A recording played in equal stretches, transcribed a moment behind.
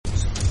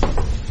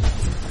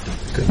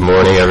Good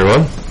morning,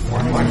 everyone. Good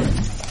morning.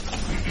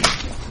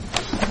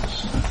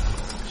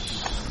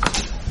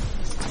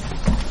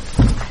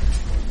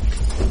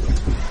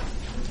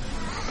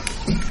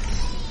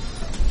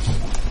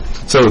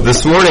 So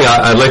this morning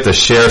I'd like to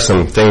share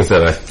some things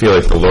that I feel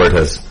like the Lord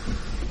has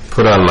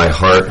put on my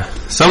heart.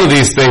 Some of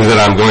these things that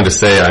I'm going to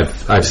say,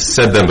 I've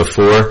said them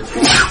before.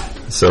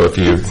 So if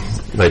you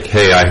like,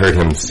 hey, I heard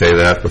him say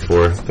that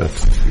before,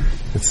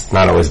 it's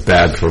not always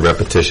bad for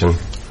repetition.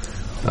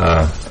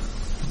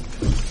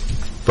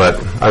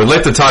 But I would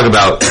like to talk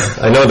about,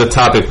 I know the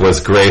topic was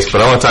grace,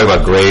 but I want to talk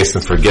about grace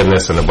and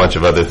forgiveness and a bunch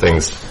of other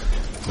things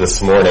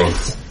this morning.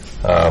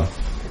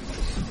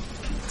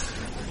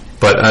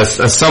 But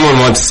as someone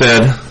once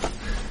said,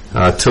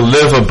 to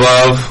live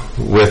above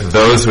with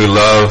those we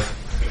love,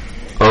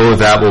 oh,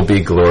 that will be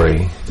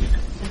glory.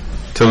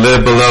 To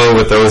live below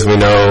with those we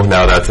know,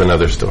 now that's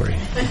another story.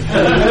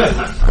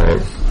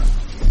 Right?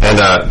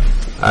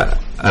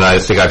 And I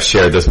think I've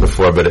shared this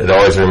before, but it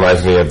always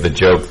reminds me of the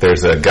joke.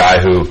 There's a guy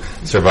who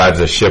survives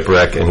a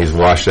shipwreck and he's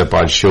washed up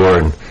on shore,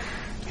 and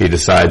he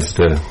decides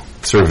to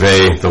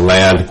survey the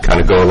land,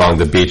 kind of go along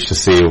the beach to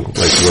see like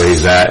where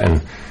he's at,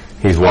 and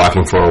he's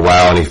walking for a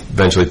while, and he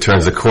eventually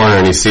turns the corner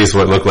and he sees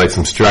what look like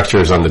some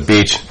structures on the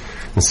beach,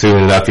 and soon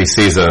enough he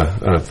sees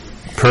a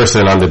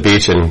person on the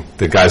beach, and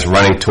the guy's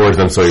running towards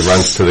them, so he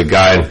runs to the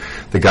guy, and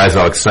the guy's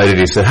all excited.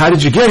 He said, "How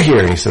did you get here?"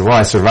 And he said, "Well,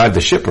 I survived the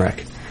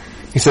shipwreck."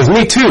 He says,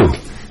 "Me too."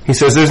 He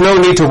says, "There's no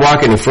need to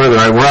walk any further.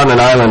 We're on an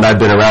island I've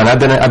been around. I've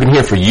been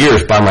here for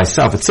years by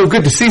myself. It's so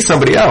good to see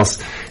somebody else."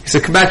 He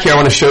said, "Come back here. I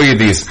want to show you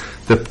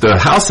the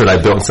house that I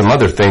built and some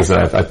other things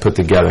that I've put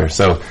together."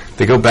 So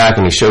they go back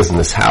and he shows them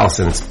this house,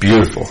 and it's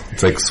beautiful.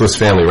 It's like Swiss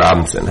Family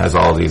Robinson. It has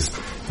all these,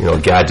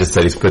 gadgets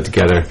that he's put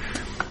together.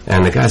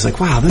 And the guy's like,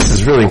 "Wow, this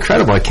is really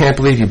incredible. I can't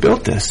believe you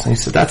built this." And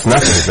he said, "That's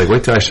nothing." He's like,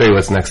 "Wait till I show you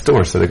what's next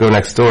door." So they go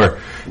next door,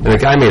 and the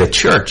guy made a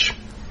church.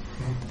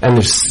 And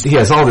he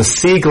has all this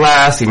sea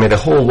glass. He made a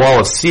whole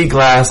wall of sea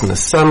glass, and the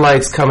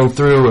sunlight's coming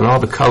through, and all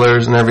the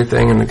colors and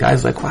everything. And the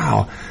guy's like,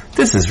 "Wow,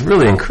 this is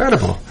really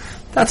incredible.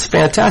 That's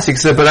fantastic." He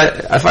said,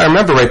 "But if I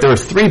remember right, there were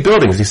 3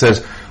 buildings." He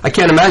says, "I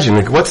can't imagine.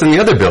 Like, what's in the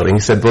other building?"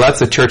 He said, "Well, that's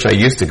the church I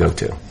used to go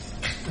to."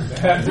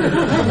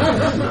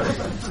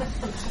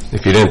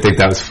 If you didn't think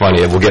that was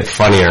funny, it will get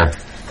funnier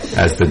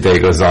as the day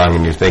goes on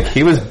when you think,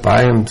 he was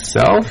by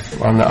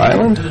himself on the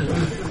island?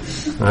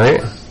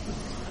 Right?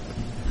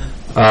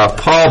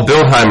 Paul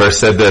Bilheimer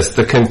said this: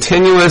 "The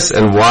continuous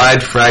and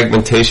wide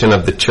fragmentation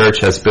of the church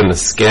has been the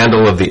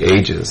scandal of the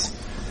ages.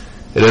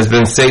 It has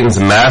been Satan's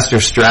master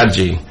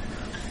strategy.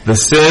 The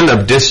sin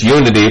of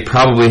disunity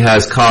probably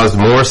has caused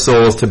more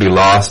souls to be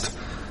lost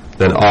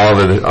than all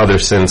of the other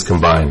sins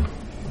combined."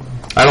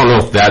 I don't know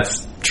if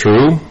that's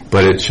true,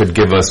 but it should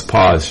give us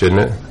pause,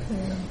 shouldn't it?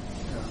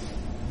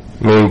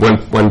 I mean,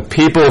 when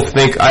people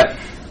think,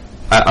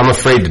 I'm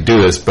afraid to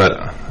do this,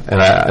 and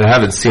I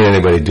haven't seen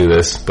anybody do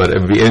this, but it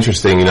would be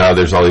interesting,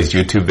 there's all these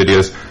YouTube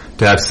videos,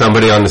 to have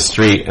somebody on the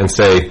street and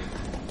say,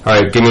 "All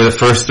right, give me the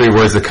first 3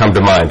 words that come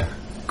to mind."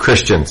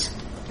 Christians.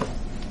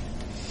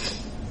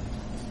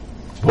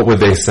 What would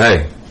they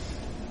say?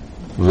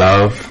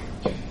 Love,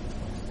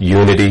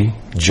 unity,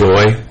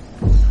 joy.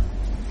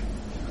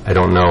 I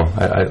don't know.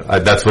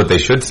 That's what they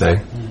should say,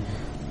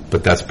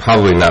 but that's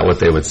probably not what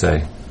they would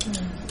say.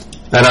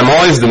 And I'm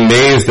always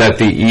amazed at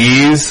the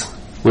ease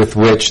with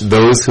which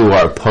those who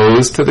are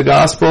opposed to the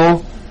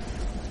gospel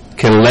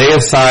can lay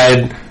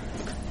aside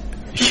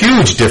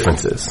huge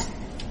differences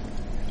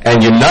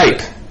and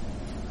unite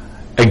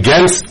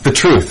against the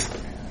truth.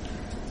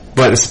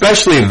 But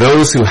especially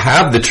those who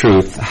have the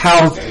truth,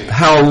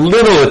 how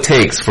little it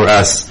takes for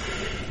us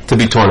to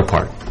be torn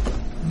apart.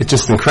 It's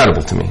just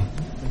incredible to me.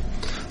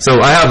 So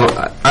I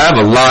have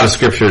a lot of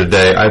scripture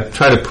today. I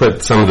try to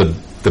put some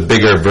of the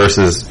bigger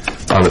verses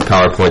on the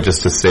PowerPoint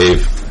just to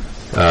save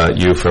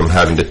you from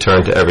having to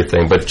turn to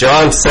everything. But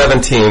John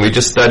 17, we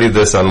just studied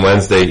this on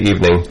Wednesday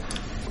evening,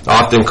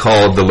 often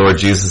called the Lord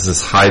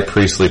Jesus' high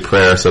priestly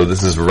prayer. So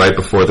this is right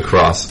before the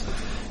cross.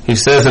 He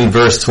says in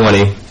verse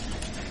 20,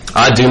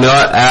 "I do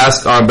not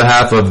ask on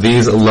behalf of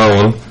these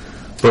alone,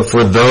 but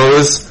for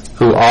those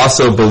who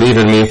also believe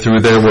in me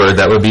through their word,"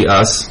 that would be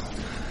us,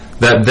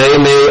 "that they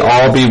may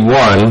all be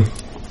one,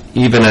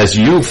 even as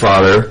you,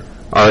 Father,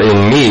 are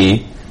in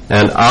me,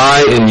 and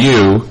I in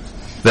you,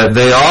 that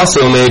they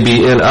also may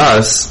be in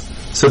us,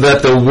 so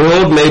that the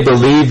world may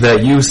believe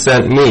that you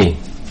sent me.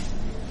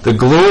 The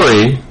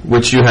glory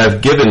which you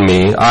have given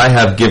me, I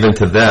have given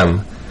to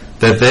them,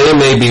 that they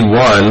may be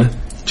one,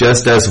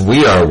 just as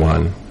we are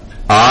one.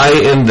 I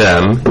in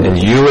them,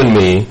 and you in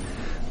me,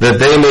 that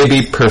they may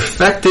be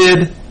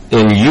perfected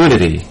in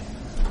unity,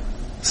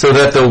 so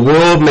that the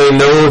world may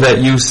know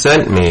that you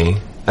sent me,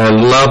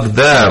 and loved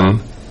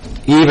them,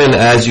 even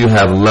as you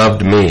have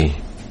loved me."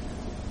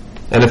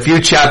 And a few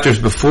chapters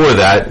before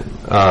that,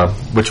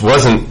 which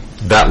wasn't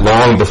that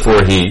long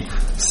before he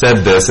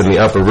said this in the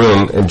upper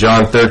room, in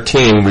John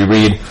 13 we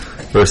read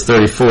verse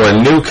 34, "A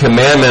new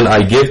commandment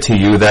I give to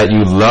you, that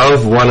you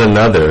love one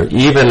another,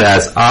 even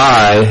as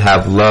I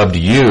have loved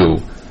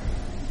you,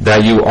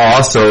 that you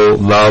also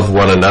love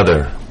one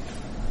another.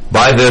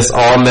 By this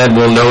all men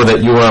will know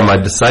that you are my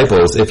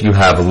disciples if you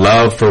have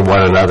love for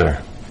one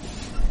another.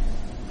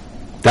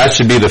 That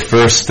should be the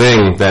first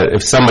thing that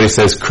if somebody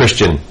says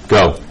Christian,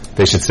 go,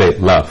 they should say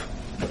love.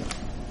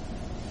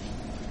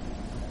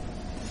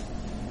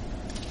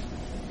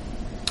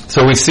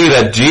 So we see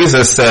that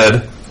Jesus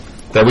said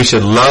that we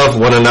should love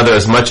one another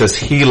as much as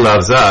he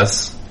loves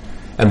us.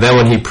 And then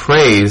when he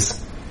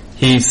prays,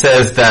 he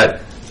says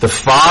that the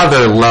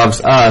Father loves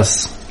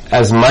us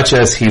as much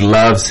as he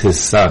loves his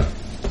Son.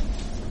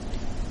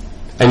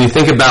 And you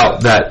think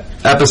about that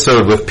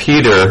episode with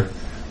Peter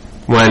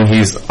when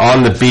he's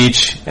on the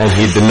beach and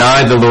he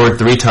denied the Lord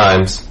 3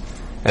 times,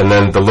 and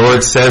then the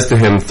Lord says to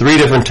him 3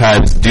 different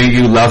times, "Do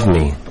you love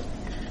me?"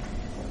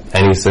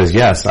 And he says,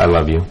 "Yes, I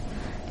love you."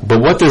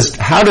 But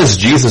how does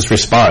Jesus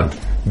respond?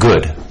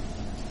 Good.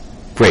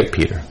 Great,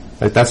 Peter.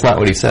 Like, that's not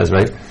what he says,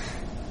 right?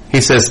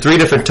 He says 3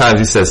 different times,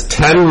 he says,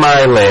 "Tend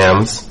my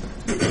lambs,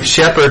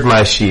 shepherd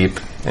my sheep,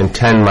 and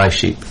tend my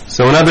sheep."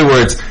 So in other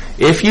words,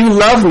 if you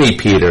love me,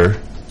 Peter,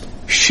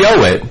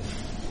 show it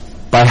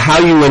by how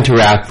you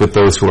interact with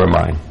those who are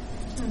mine.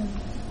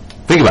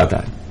 Think about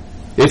that.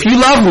 If you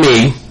love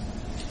me,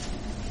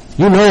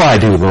 you know I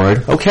do,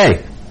 Lord.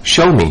 Okay,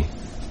 show me.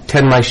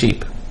 Tend my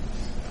sheep.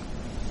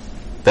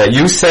 That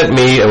you sent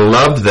me and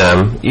loved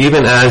them,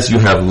 even as you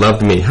have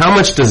loved me. How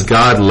much does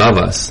God love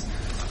us?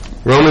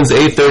 Romans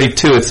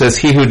 8:32, it says,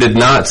 "He who did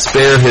not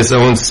spare his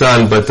own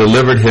son, but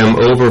delivered him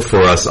over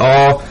for us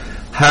all,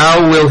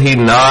 how will he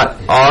not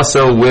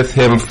also with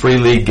him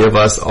freely give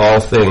us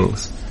all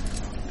things?"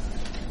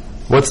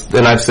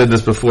 And I've said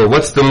this before,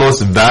 what's the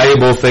most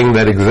valuable thing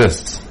that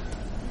exists?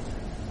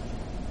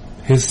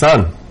 His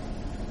Son.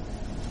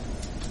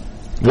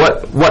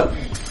 What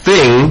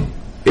thing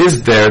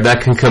is there that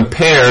can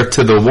compare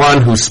to the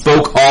one who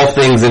spoke all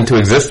things into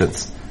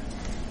existence?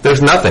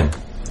 There's nothing.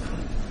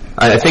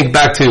 I think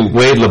back to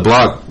Wade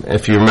LeBlanc,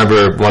 if you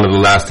remember one of the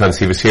last times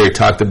he was here, he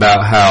talked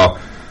about how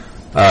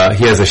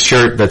he has a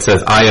shirt that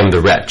says, "I am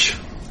the wretch."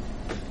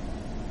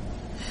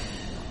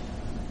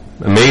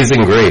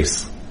 Amazing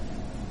grace.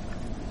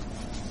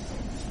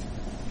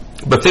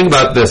 But think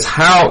about this,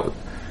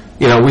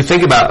 we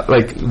think about,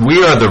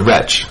 we are the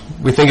wretch.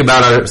 We think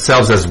about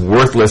ourselves as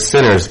worthless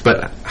sinners,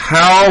 but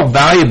how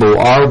valuable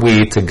are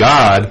we to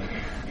God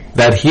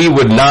that he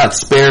would not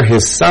spare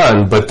his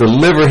Son, but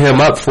deliver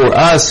him up for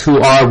us who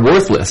are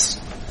worthless,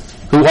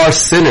 who are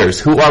sinners,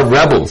 who are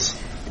rebels.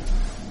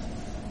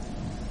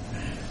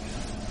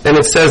 And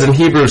it says in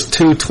Hebrews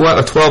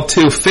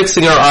 12:2,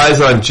 "Fixing our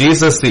eyes on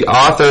Jesus, the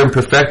author and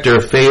perfecter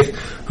of faith,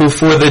 who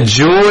for the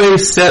joy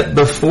set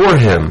before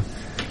him."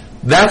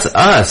 That's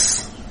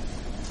us.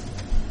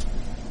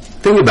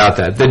 Think about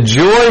that. The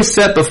joy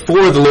set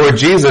before the Lord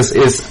Jesus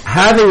is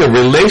having a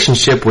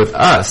relationship with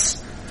us.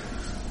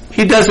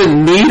 He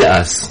doesn't need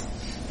us.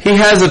 He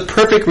has a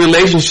perfect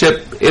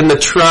relationship in the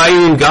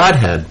triune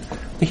Godhead.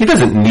 He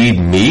doesn't need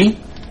me.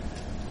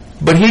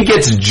 But he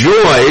gets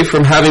joy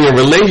from having a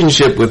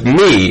relationship with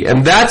me.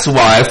 And that's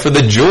why, for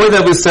the joy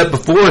that was set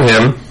before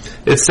him,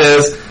 it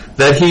says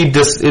that he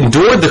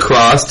endured the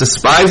cross,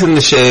 despising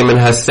the shame, and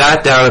has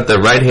sat down at the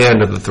right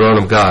hand of the throne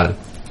of God.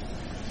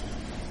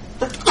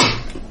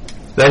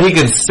 That he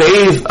could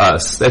save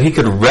us, that he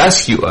could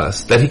rescue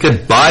us, that he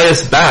could buy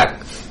us back.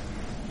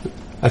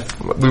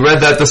 We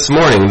read that this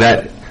morning,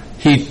 that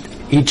he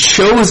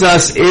chose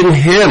us in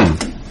him.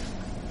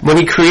 When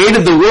he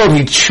created the world,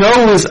 he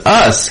chose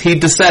us. He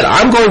just said,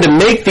 "I'm going to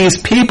make these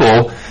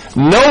people,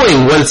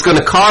 knowing what it's going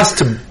to cost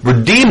to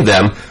redeem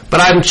them, but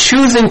I'm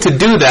choosing to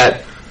do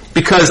that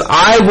because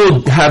I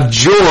will have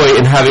joy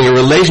in having a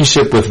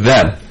relationship with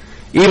them,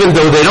 even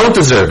though they don't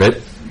deserve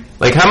it."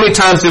 Like, how many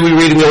times did we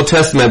read in the Old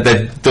Testament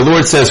that the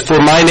Lord says, "For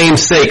my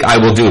name's sake, I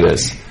will do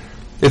this"?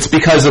 It's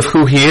because of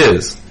who he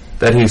is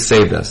that he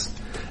saved us.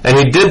 And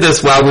he did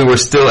this while we were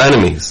still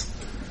enemies.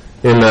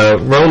 In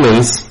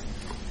Romans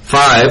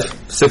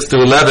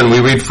 5:6-11, we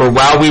read, "For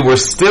while we were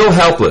still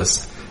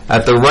helpless,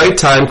 at the right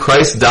time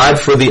Christ died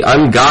for the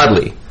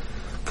ungodly.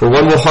 For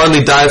one will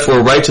hardly die for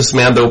a righteous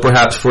man, though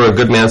perhaps for a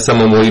good man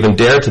someone will even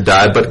dare to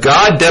die. But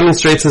God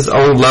demonstrates his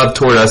own love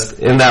toward us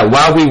in that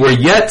while we were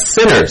yet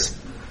sinners,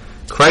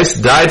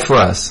 Christ died for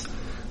us.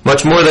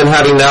 Much more than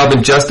having now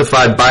been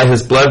justified by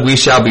his blood, we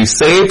shall be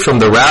saved from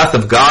the wrath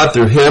of God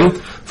through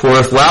him. For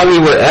if while we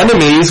were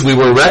enemies, we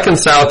were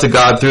reconciled to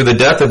God through the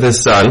death of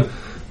his Son,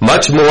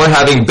 much more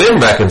having been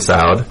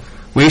reconciled,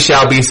 we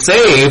shall be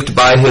saved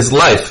by his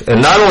life.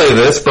 And not only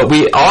this, but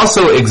we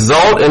also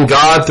exult in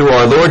God through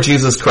our Lord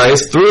Jesus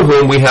Christ, through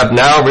whom we have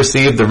now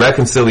received the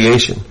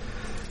reconciliation.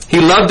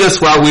 He loved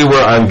us while we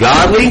were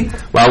ungodly,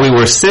 while we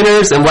were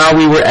sinners, and while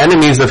we were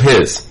enemies of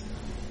his.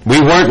 We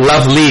weren't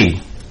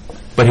lovely,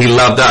 but he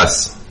loved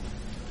us.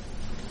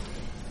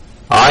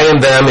 I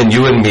and them and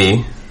you and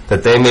me,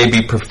 that they may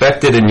be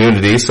perfected in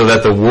unity, so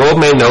that the world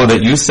may know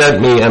that you sent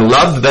me and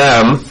loved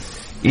them,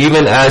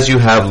 even as you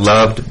have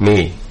loved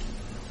me.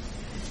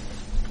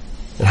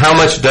 And how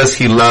much does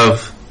he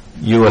love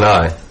you and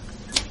I?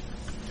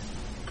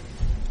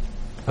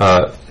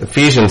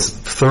 Ephesians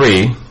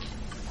 3.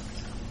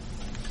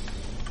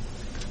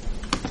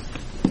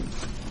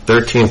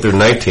 13 through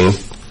 19,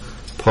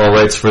 Paul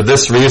writes, "For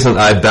this reason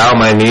I bow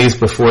my knees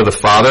before the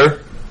Father,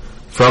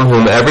 from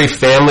whom every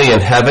family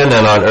in heaven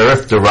and on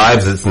earth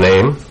derives its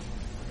name,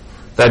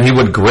 that he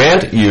would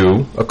grant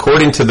you,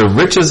 according to the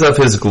riches of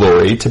his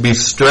glory, to be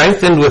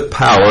strengthened with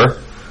power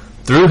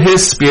through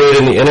his Spirit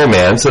in the inner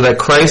man, so that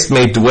Christ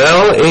may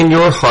dwell in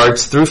your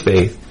hearts through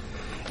faith,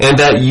 and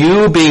that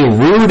you, being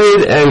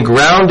rooted and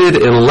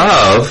grounded in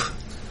love,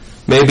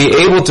 may be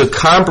able to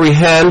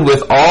comprehend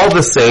with all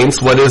the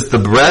saints what is the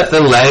breadth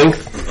and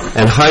length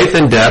and height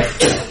and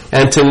depth,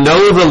 and to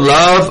know the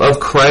love of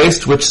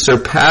Christ which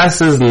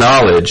surpasses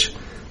knowledge,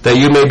 that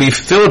you may be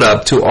filled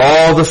up to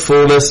all the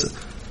fullness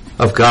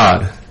of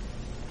God."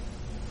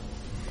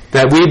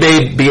 That we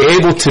may be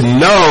able to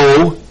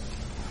know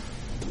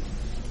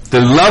the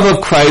love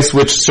of Christ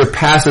which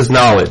surpasses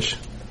knowledge.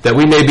 That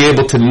we may be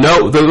able to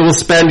know, that we will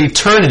spend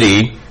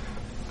eternity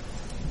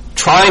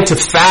trying to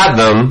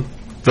fathom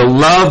the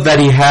love that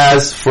he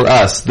has for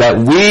us. That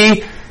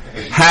we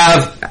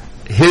have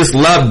his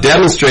love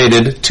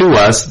demonstrated to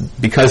us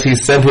because he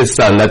sent his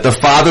Son. That the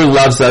Father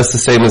loves us the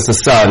same as the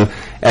Son,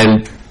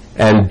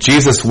 and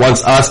Jesus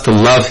wants us to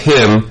love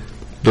him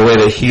the way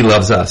that he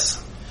loves us.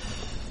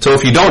 So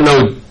if you don't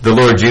know the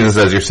Lord Jesus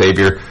as your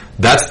Savior,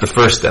 that's the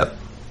first step.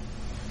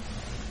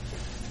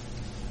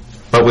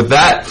 But with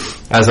that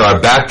as our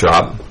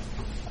backdrop,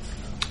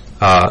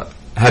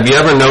 have you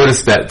ever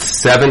noticed that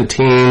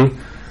 17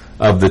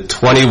 of the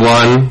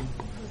 21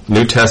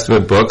 New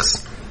Testament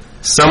books,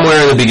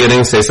 somewhere in the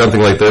beginning say something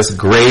like this: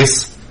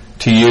 "Grace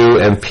to you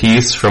and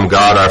peace from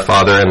God our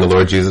Father and the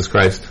Lord Jesus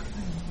Christ"?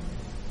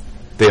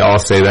 They all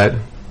say that.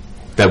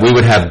 That we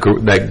would have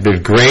the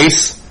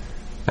grace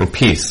and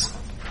peace.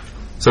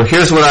 So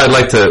here's what I'd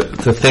like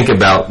to think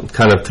about,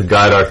 kind of to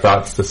guide our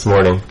thoughts this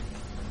morning.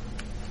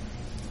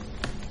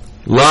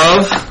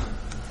 Love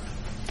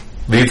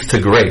leads to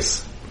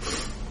grace.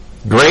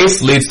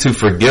 Grace leads to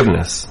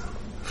forgiveness.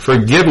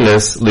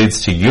 Forgiveness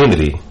leads to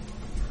unity.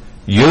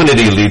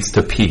 Unity leads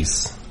to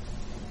peace.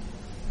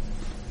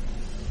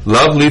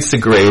 Love leads to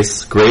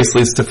grace. Grace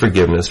leads to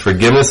forgiveness.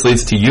 Forgiveness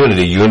leads to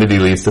unity. Unity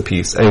leads to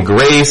peace. And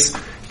grace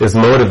is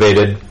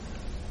motivated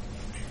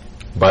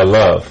by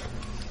love.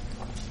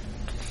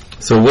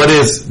 So what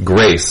is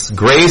grace?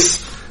 Grace,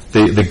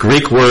 the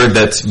Greek word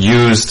that's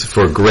used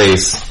for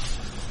grace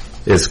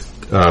is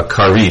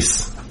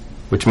charis,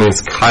 which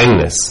means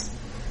kindness.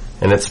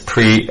 And it's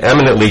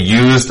preeminently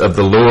used of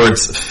the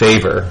Lord's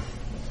favor.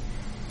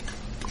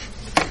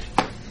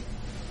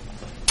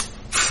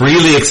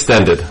 Freely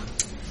extended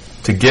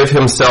to give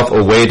himself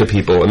away to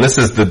people. And this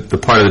is the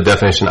part of the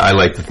definition I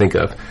like to think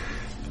of.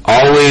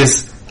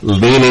 Always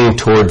leaning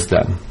towards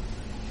them.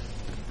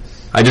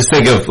 I just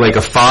think of like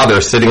a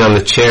father sitting on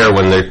the chair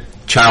when their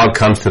child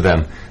comes to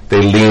them.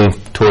 They lean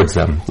towards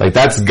them. Like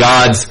that's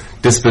God's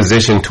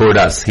disposition toward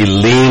us. He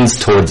leans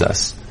towards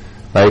us.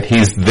 Right?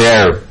 He's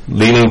there,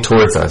 leaning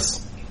towards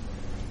us.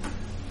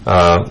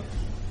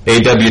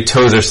 A.W.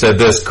 Tozer said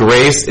this: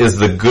 "Grace is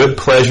the good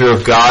pleasure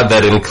of God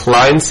that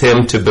inclines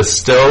him to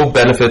bestow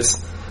benefits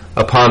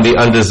upon the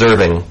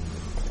undeserving.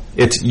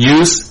 Its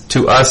use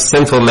to us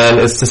sinful men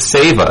is to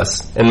save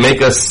us and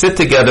make us sit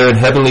together in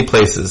heavenly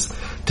places,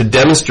 to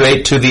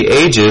demonstrate to the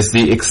ages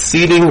the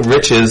exceeding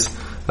riches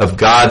of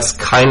God's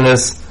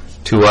kindness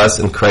to us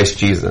in Christ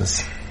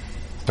Jesus."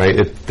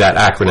 Right? That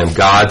acronym,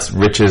 God's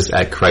riches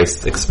at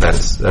Christ's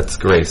expense. That's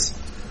grace.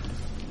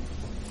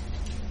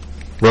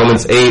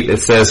 Romans 8,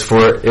 it says,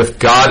 "For if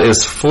God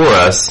is for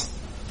us,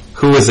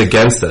 who is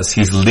against us?"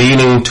 He's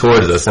leaning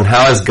towards us. And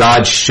how has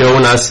God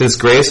shown us his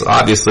grace?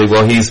 Obviously,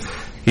 well,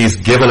 he's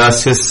given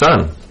us his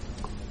Son.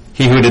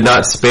 He who did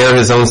not spare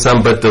his own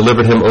Son, but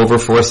delivered him over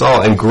for us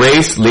all. And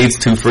grace leads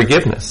to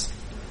forgiveness.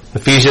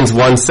 Ephesians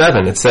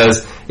 1:7, it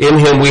says, "In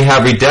him we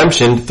have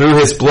redemption through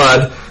his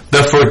blood,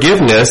 the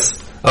forgiveness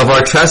of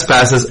our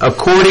trespasses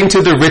according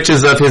to the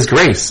riches of his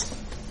grace."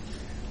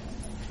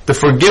 The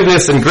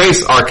forgiveness and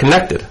grace are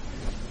connected.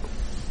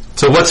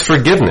 So what's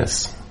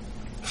forgiveness?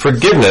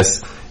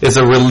 Forgiveness is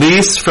a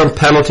release from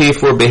penalty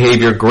for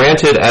behavior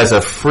granted as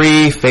a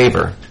free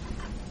favor.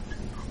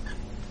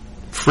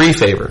 Free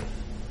favor.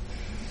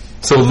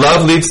 So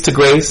love leads to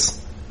grace.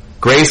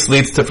 Grace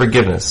leads to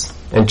forgiveness.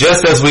 And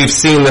just as we've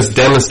seen this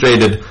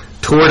demonstrated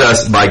toward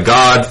us by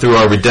God through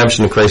our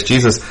redemption in Christ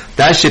Jesus,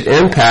 that should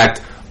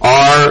impact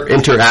our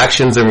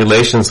interactions and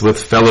relations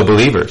with fellow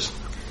believers.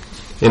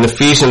 In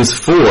Ephesians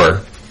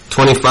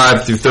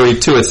 4:25 through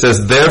 32, it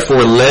says,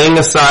 "Therefore, laying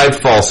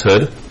aside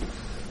falsehood,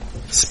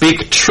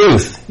 speak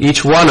truth,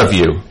 each one of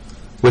you,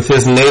 with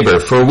his neighbor,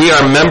 for we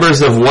are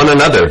members of one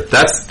another."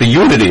 That's the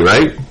unity,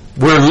 right?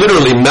 We're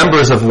literally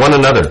members of one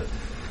another.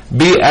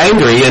 Be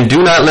angry and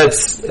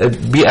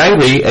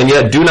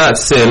yet do not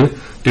sin.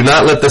 Do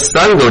not let the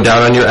sun go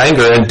down on your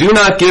anger, and do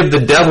not give the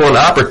devil an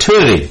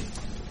opportunity.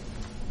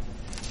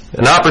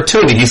 An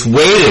opportunity. He's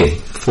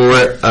waiting for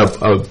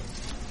a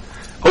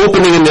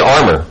opening in the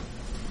armor.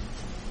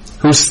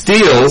 He who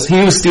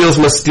steals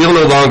must steal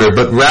no longer,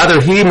 but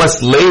rather he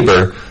must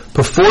labor,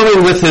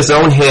 performing with his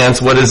own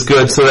hands what is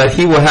good, so that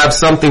he will have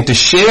something to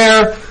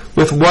share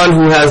with one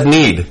who has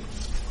need.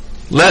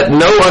 Let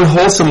no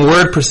unwholesome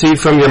word proceed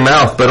from your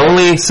mouth, but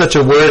only such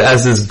a word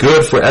as is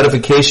good for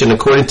edification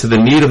according to the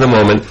need of the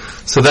moment,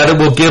 so that it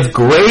will give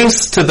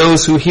grace to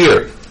those who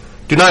hear.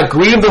 Do not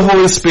grieve the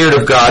Holy Spirit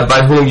of God,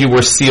 by whom you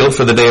were sealed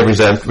for the day of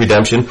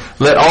redemption.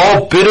 Let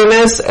all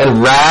bitterness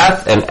and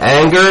wrath and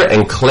anger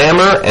and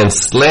clamor and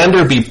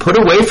slander be put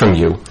away from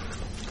you,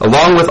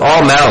 along with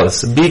all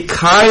malice. Be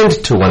kind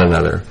to one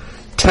another,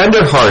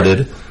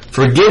 tender-hearted,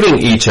 forgiving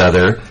each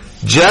other,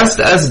 just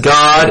as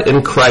God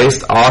in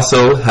Christ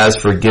also has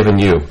forgiven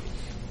you.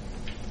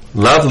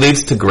 Love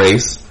leads to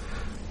grace.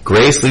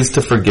 Grace leads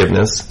to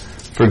forgiveness.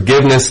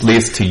 Forgiveness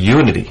leads to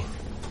unity.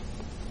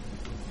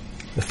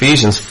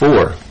 Ephesians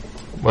 4,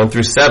 1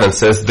 through 7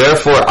 says,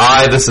 Therefore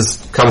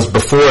comes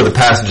before the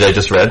passage I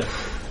just read.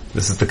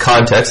 This is the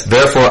context.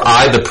 Therefore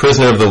I, the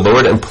prisoner of the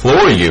Lord,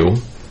 implore you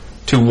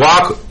to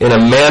walk in a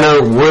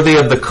manner worthy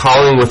of the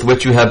calling with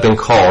which you have been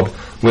called,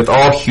 with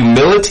all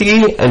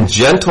humility and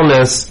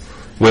gentleness,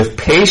 with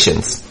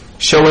patience,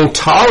 showing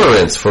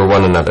tolerance for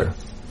one another.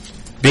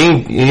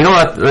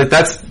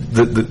 That's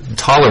the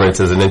tolerance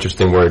is an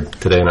interesting word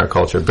today in our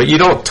culture. But you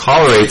don't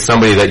tolerate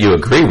somebody that you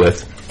agree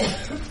with,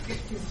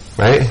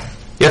 right?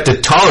 You have to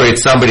tolerate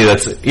somebody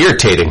that's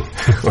irritating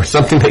or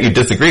something that you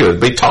disagree with,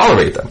 but you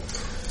tolerate them,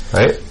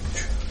 right?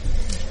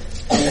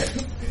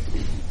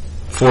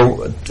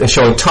 For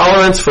showing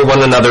tolerance for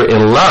one another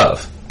in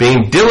love,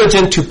 being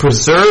diligent to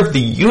preserve the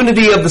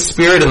unity of the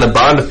Spirit and the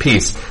bond of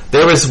peace.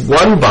 There is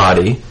one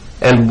body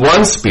and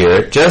one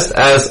Spirit, just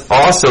as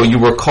also you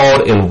were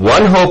called in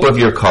one hope of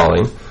your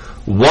calling,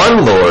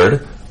 one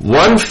Lord,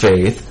 one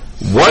faith,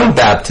 one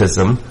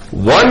baptism,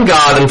 one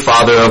God and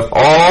Father of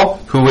all,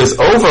 who is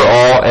over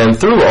all and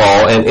through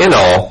all and in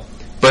all.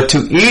 But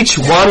to each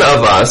one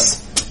of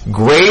us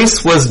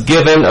grace was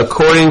given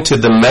according to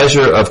the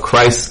measure of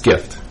Christ's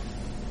gift.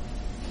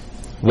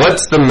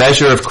 What's the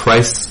measure of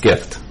Christ's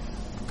gift?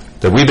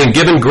 That we've been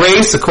given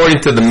grace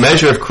according to the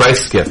measure of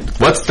Christ's gift.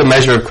 What's the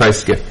measure of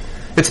Christ's gift?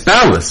 It's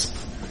boundless.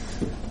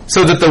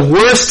 So that the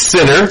worst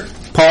sinner,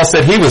 Paul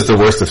said he was the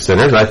worst of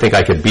sinners. I think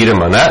I could beat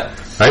him on that,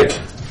 right?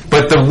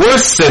 But the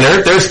worst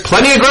sinner, there's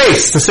plenty of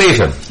grace to save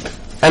him.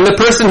 And the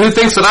person who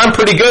thinks that I'm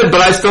pretty good,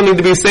 but I still need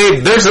to be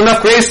saved, there's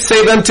enough grace to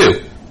save them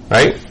too,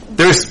 right?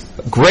 There's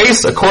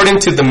grace according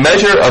to the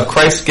measure of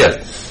Christ's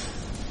gift.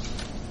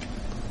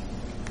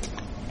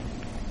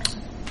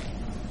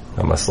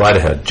 I'm going to slide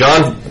ahead.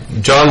 John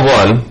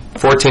 1,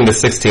 14 to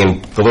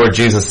 16, the Lord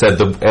Jesus said,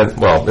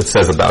 it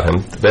says about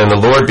him, Then the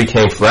Lord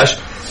became flesh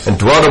and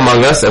dwelt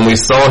among us, and we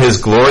saw his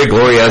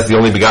glory as the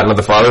only begotten of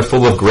the Father,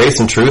 full of grace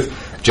and truth.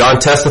 John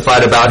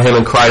testified about him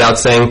and cried out,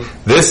 saying,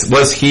 This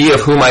was he of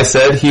whom I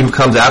said, He who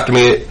comes after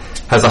me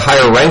has a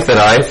higher rank than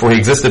I, for he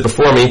existed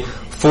before me.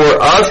 For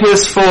of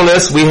his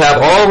fullness we have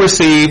all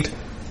received,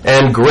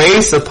 and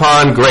grace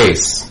upon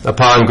grace,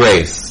 upon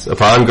grace,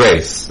 upon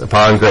grace,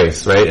 upon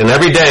grace, right? And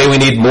every day we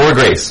need more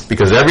grace,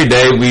 because every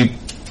day we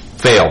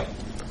fail.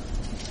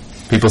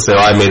 People say,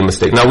 I made a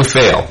mistake. No, we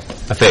fail.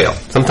 I fail.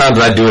 Sometimes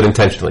I do it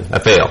intentionally. I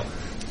fail.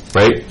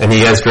 Right? And he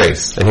has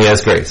grace, and he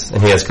has grace,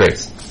 and he has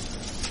grace.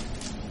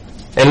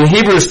 And in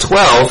Hebrews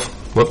 12,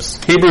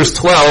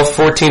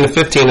 14 to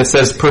 15, it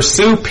says,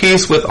 Pursue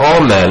peace with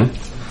all men,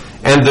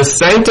 and the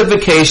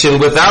sanctification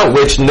without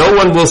which no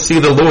one will see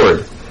the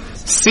Lord.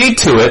 See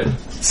to it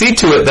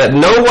that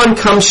no one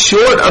comes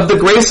short of the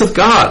grace of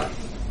God.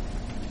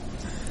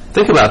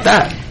 Think about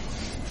that.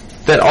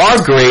 That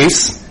our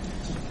grace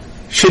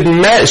should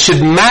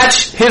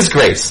match his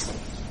grace.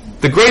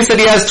 The grace that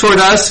he has toward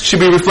us should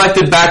be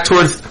reflected back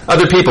towards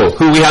other people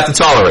who we have to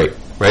tolerate,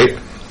 right?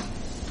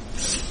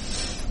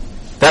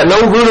 That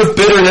no root of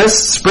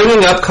bitterness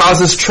springing up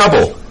causes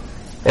trouble,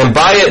 and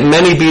by it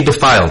many be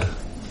defiled.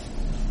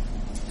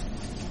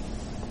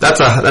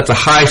 That's a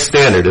high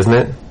standard, isn't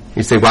it?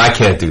 You say, well, I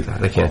can't do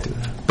that. I can't do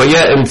that. But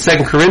yet in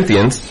 2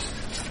 Corinthians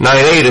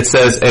 9:8 it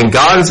says, And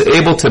God is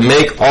able to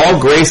make all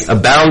grace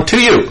abound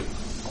to you,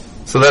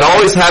 so that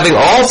always having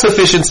all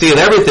sufficiency in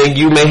everything,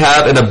 you may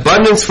have an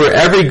abundance for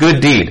every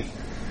good deed.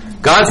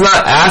 God's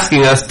not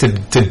asking us to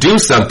do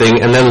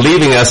something and then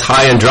leaving us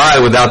high and dry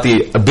without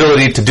the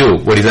ability to do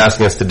what he's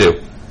asking us to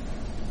do.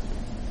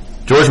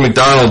 George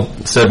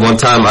MacDonald said one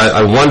time,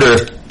 I wonder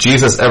if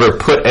Jesus ever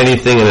put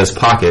anything in his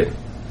pocket.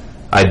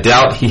 I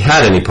doubt he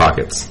had any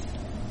pockets.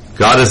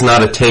 God is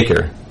not a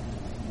taker.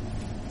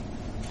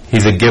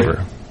 He's a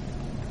giver.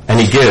 And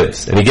he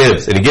gives, and he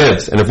gives, and he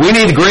gives. And if we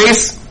need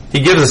grace,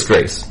 he gives us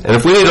grace. And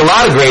if we need a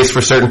lot of grace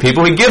for certain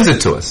people, he gives it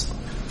to us.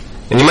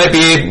 And you might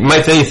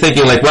be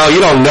thinking like, well,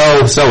 you don't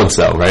know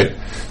so-and-so, right?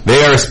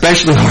 They are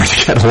especially hard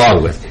to get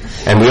along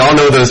with. And we all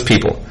know those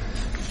people.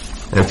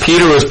 And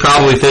Peter was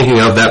probably thinking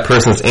of that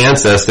person's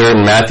ancestor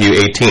in Matthew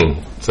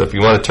 18. So if you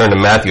want to turn to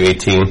Matthew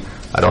 18,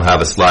 I don't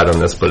have a slide on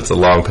this, but it's a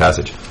long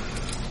passage.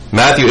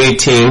 Matthew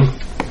 18,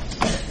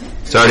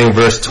 starting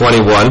verse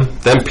 21.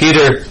 Then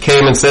Peter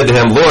came and said to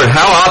him, Lord,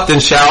 how often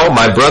shall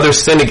my brother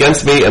sin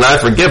against me and I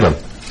forgive him?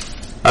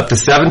 Up to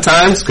 7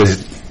 times?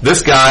 Because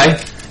this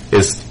guy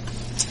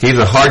he's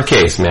a hard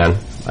case, man.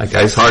 That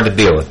guy's hard to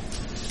deal with.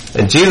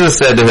 And Jesus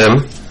said to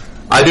him,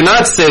 I do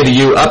not say to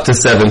you up to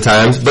 7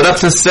 times, but up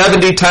to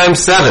 70 times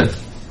 7.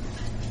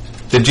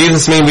 Did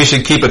Jesus mean we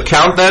should keep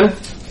account then?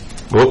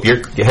 Whoop,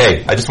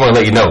 hey, I just want to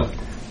let you know,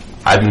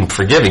 I'm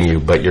forgiving you,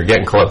 but you're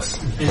getting close,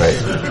 right?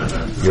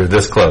 You're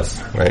this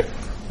close, right?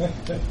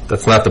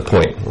 That's not the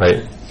point,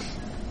 right?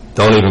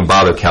 Don't even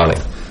bother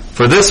counting.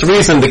 For this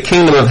reason, the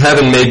kingdom of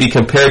heaven may be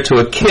compared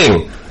to a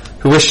king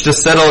who wished to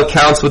settle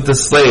accounts with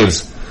his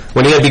slaves.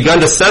 When he had begun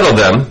to settle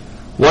them,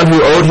 one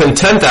who owed him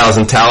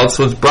 10,000 talents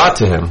was brought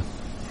to him.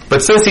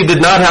 But since he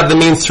did not have the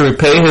means to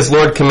repay, his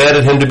lord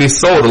commanded him to be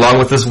sold along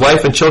with his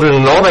wife and children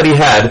and all that he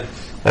had,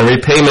 and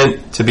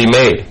repayment to be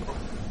made.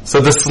 So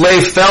the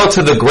slave fell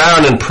to the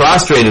ground and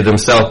prostrated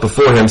himself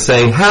before him,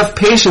 saying, "Have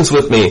patience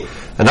with me,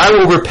 and I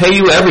will repay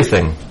you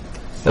everything."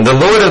 And the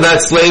lord of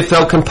that slave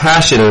felt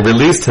compassion and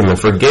released him and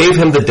forgave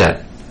him the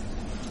debt.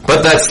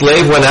 But that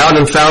slave went out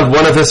and found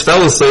one of his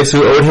fellow slaves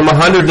who owed him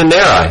 100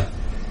 denarii.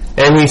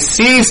 And he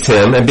seized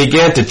him and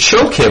began to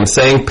choke him,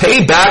 saying,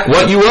 "Pay back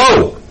what you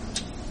owe."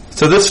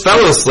 So his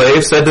fellow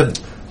slave fell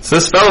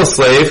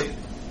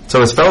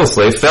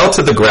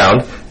to the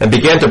ground and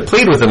began to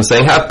plead with him,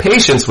 saying, "Have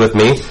patience with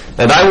me,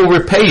 and I will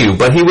repay you."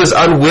 But he was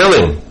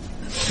unwilling,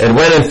 and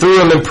went and threw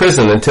him in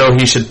prison until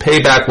he should pay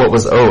back what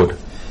was owed.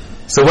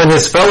 So when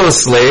his fellow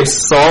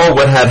slaves saw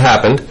what had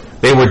happened,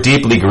 they were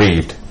deeply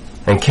grieved,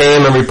 and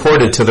came and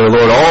reported to their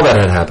lord all that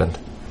had happened.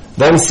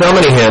 Then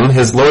summoning him,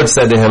 his lord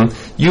said to him,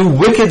 "You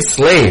wicked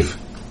slave,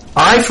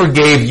 I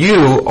forgave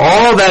you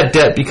all that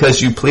debt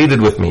because you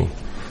pleaded with me.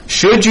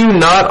 Should you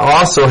not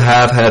also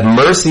have had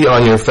mercy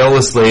on your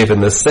fellow slave in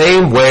the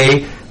same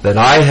way that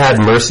I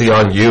had mercy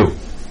on you?"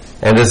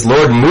 And his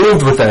lord,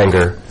 moved with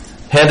anger,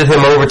 handed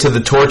him over to the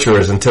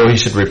torturers until he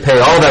should repay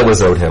all that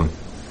was owed him.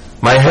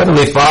 My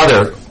heavenly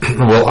Father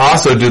will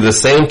also do the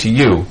same to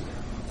you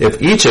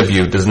if each of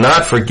you does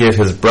not forgive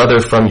his brother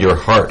from your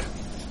heart.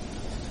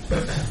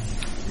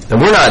 And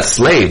we're not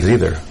slaves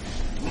either.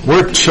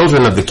 We're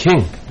children of the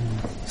King.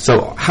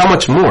 So how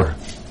much more?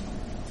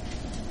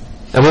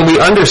 And when we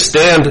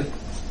understand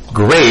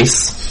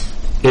grace,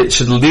 it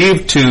should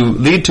lead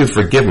to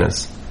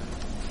forgiveness.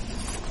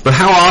 But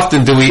how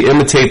often do we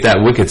imitate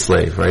that wicked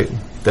slave, right?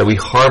 That we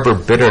harbor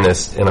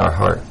bitterness in our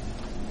heart.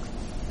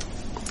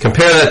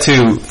 Compare that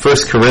to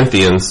 1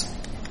 Corinthians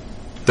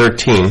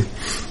 13,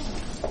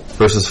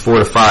 verses 4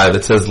 to 5.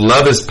 It says,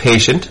 "Love is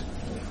patient,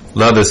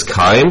 love is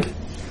kind,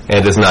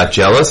 and is not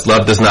jealous.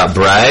 Love does not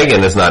brag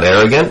and is not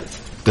arrogant,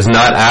 does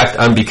not act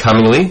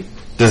unbecomingly,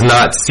 does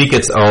not seek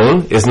its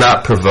own, is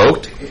not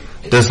provoked,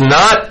 does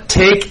not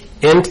take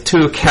into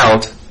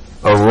account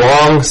a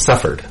wrong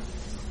suffered."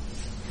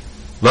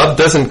 Love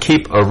doesn't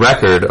keep a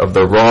record of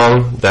the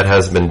wrong that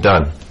has been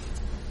done.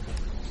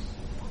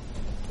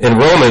 In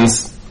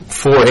Romans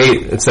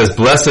 4:8, it says,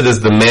 "Blessed is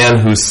the man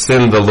whose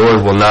sin the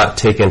Lord will not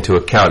take into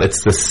account."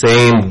 It's the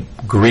same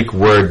Greek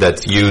word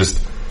that's used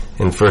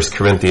in 1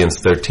 Corinthians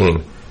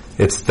 13.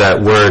 It's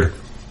that word,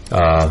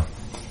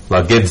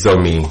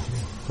 lagidzomi,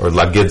 or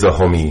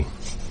lagidzohomi.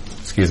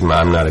 Excuse me,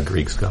 I'm not a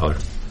Greek scholar.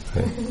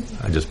 Okay?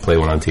 I just play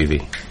one on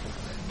TV.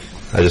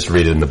 I just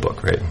read it in the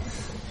book, right?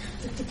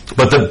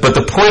 But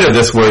the point of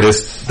this word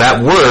is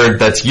that word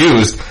that's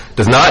used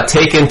does not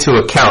take into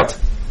account.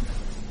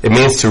 It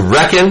means to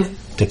reckon,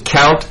 to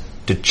count,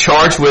 to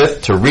charge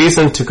with, to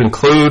reason, to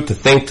conclude, to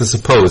think, to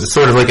suppose. It's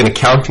sort of like an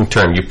accounting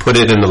term. You put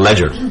it in the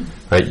ledger,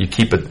 right? You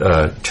keep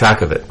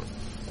track of it.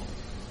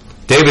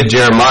 David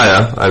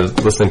Jeremiah, I was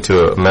listening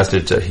to a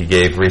message that he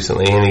gave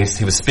recently, and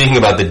he was speaking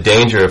about the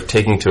danger of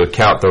taking into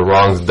account the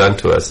wrongs done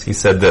to us. He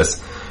said this: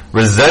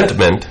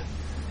 "Resentment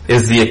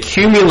is the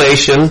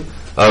accumulation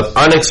of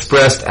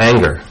unexpressed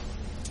anger.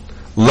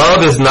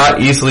 Love is not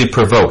easily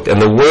provoked,"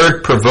 and the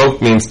word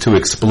provoked means to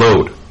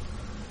explode.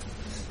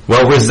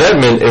 Well,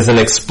 resentment is an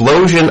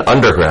explosion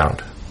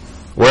underground.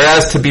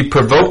 Whereas to be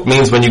provoked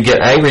means when you get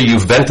angry, you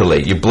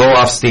ventilate, you blow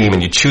off steam,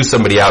 and you chew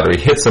somebody out or you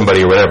hit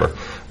somebody or whatever.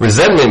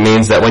 Resentment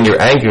means that when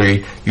you're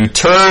angry, you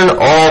turn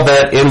all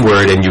that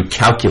inward and you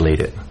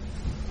calculate it.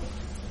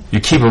 You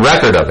keep a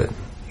record of it.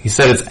 He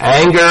said it's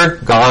anger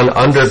gone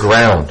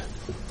underground.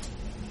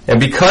 And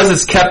because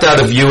it's kept out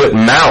of view, it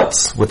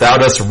mounts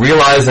without us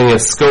realizing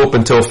its scope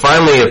until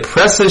finally it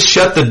presses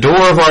shut the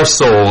door of our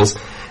souls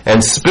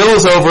and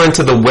spills over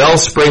into the well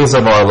springs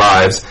of our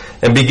lives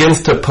and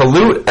begins to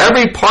pollute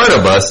every part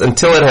of us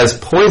until it has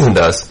poisoned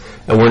us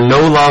and we're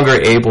no longer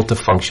able to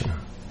function.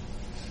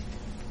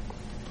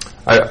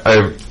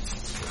 I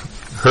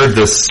heard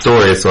this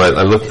story, so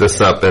I looked this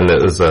up, and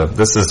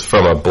this is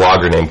from a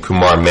blogger named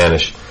Kumar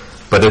Manish,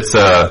 but it's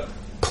a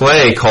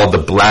play called The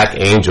Black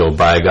Angel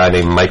by a guy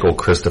named Michael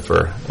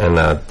Christopher, and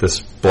this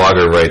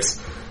blogger writes,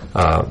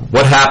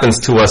 what happens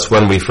to us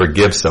when we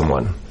forgive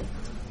someone?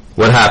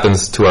 What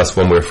happens to us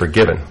when we're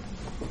forgiven?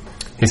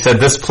 He said,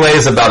 this play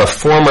is about a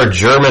former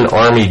German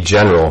army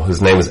general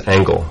whose name is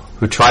Engel,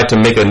 who tried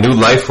to make a new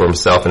life for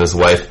himself and his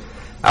wife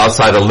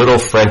outside a little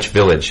French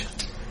village.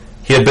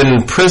 He had been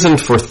imprisoned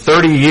for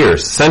 30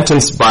 years,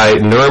 sentenced by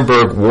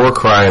Nuremberg war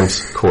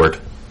crimes court,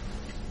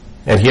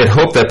 and he had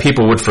hoped that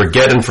people would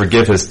forget and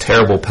forgive his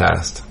terrible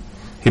past.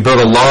 He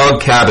built a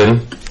log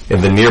cabin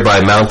in the nearby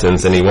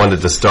mountains, and he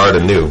wanted to start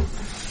anew.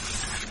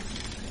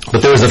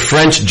 But there was a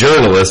French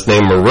journalist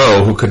named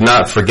Moreau who could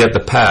not forget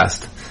the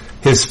past.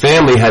 His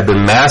family had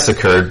been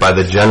massacred by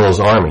the general's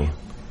army.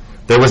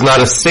 There was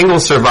not a single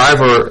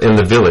survivor in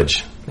the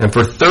village, and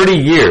for 30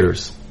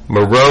 years,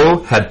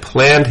 Moreau had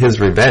planned his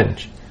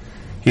revenge.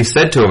 He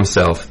said to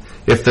himself,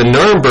 if the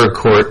Nuremberg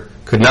court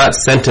could not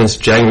sentence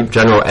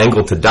General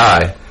Engel to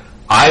die,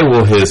 I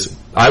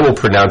will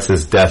pronounce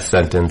his death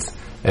sentence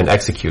and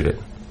execute it.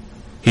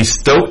 He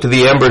stoked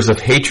the embers of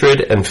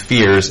hatred and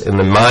fears in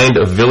the mind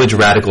of village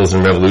radicals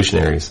and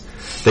revolutionaries.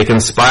 They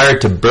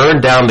conspired to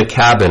burn down the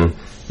cabin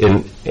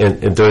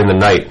during the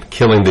night,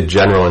 killing the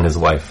general and his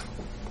wife.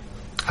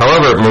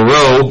 However,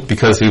 Moreau,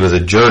 because he was a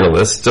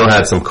journalist, still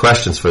had some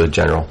questions for the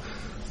general.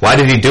 Why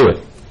did he do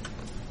it?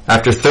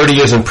 After 30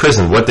 years in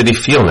prison, what did he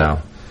feel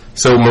now?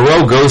 So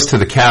Moreau goes to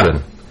the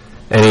cabin,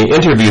 and he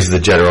interviews the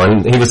general,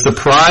 and he was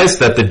surprised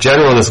that the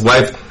general and his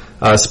wife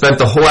spent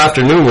the whole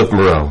afternoon with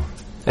Moreau.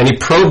 And he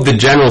probed the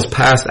general's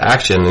past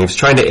action, and he was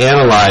trying to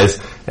analyze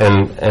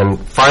and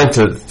find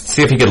to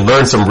see if he could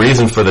learn some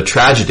reason for the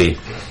tragedy.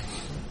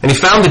 And he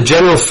found the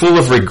general full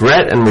of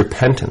regret and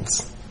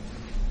repentance.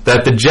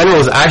 That the general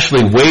was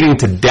actually waiting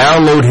to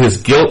download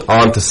his guilt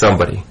onto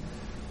somebody.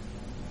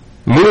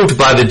 Moved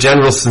by the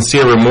general's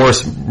sincere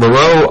remorse,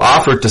 Moreau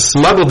offered to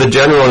smuggle the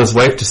general and his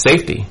wife to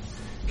safety.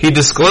 He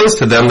disclosed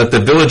to them that the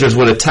villagers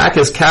would attack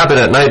his cabin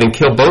at night and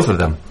kill both of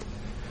them.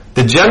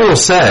 The general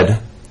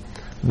said,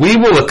 we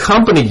will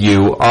accompany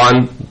you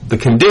on the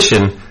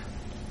condition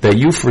that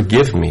you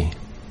forgive me.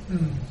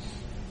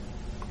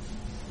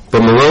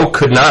 But Moreau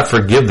could not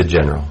forgive the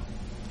general.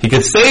 He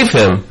could save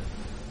him,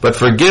 but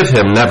forgive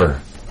him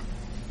never.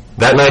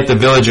 That night the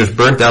villagers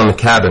burnt down the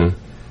cabin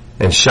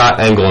and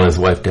shot Engel and his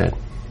wife dead.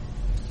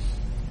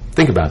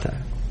 Think about that.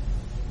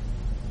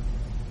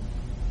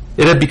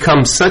 It had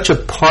become such a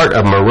part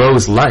of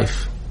Moreau's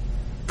life.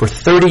 For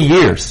 30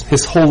 years,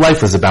 his whole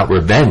life was about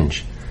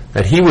revenge.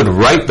 That he would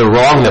right the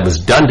wrong that was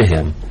done to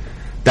him.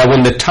 That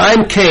when the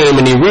time came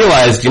and he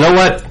realized, you know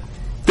what?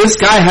 This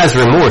guy has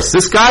remorse.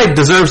 This guy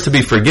deserves to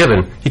be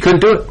forgiven. He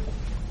couldn't do it.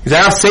 He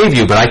said, I'll save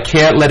you, but I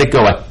can't let it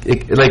go.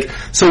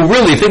 So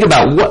really, think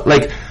about what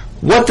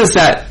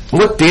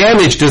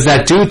damage does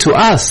that do to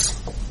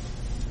us?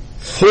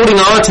 Holding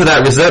on to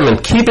that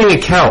resentment, keeping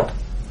account.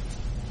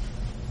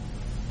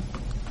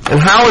 And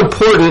how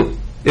important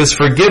is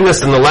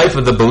forgiveness in the life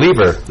of the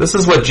believer? This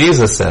is what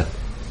Jesus said.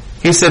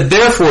 He said,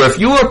 therefore, if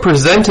you are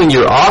presenting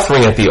your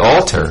offering at the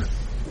altar,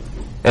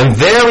 and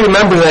there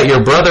remember that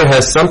your brother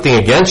has something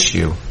against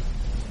you,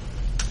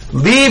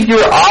 leave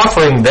your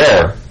offering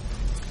there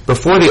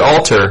before the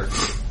altar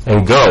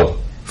and go.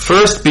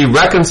 First be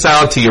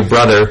reconciled to your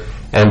brother,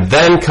 and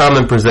then come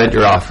and present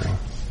your offering.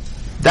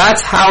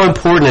 That's how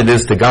important it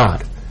is to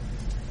God.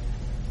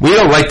 We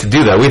don't like to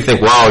do that. We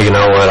think, well, you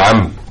know what,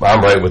 I'm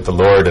right with the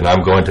Lord, and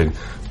I'm going to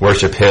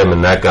worship Him,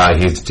 and that guy,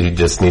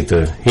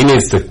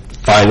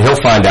 he'll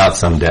find out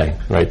someday,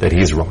 right, that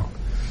he's wrong.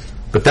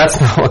 But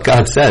that's not what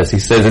God says. He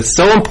says it's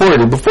so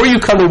important. Before you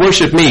come to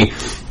worship me,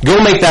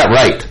 go make that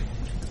right.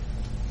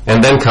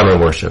 And then come and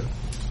worship.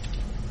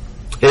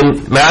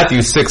 In Matthew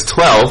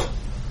 6:12,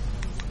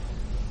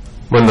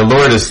 when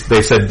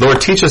they said, Lord,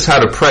 teach us how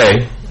to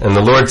pray, and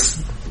the Lord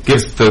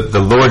gives the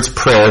Lord's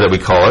Prayer that we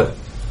call it.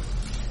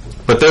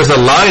 But there's a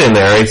line in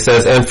there, it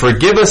says, and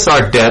forgive us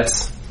our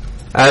debts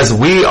as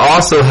we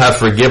also have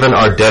forgiven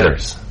our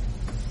debtors.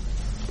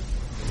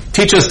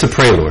 Teach us to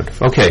pray, Lord.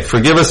 Okay,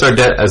 forgive us our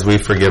debt as we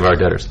forgive our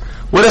debtors.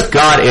 What if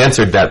God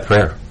answered that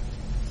prayer?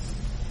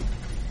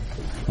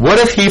 What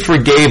if He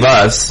forgave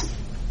us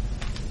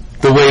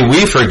the way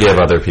we forgive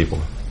other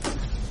people?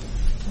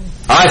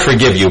 I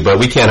forgive you, but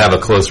we can't have a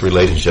close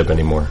relationship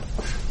anymore.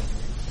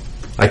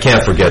 I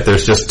can't forget.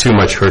 There's just too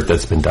much hurt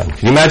that's been done.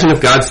 Can you imagine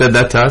if God said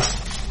that to us?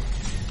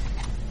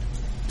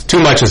 Too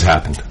much has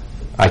happened.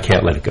 I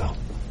can't let it go.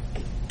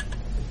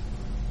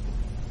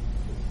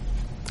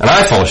 And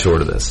I fall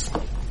short of this.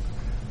 And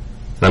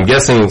I'm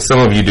guessing some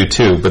of you do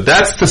too. But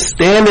that's the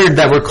standard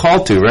that we're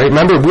called to, right?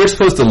 Remember, we're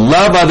supposed to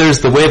love others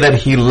the way that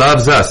He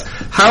loves us.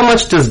 How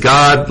much does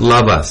God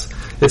love us?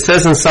 It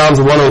says in Psalms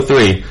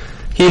 103,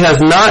 He has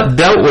not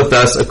dealt with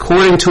us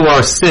according to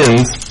our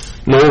sins,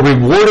 nor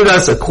rewarded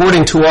us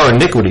according to our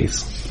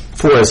iniquities.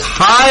 For as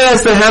high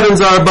as the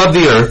heavens are above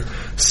the earth,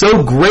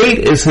 so great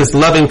is His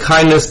loving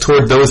kindness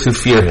toward those who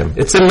fear Him.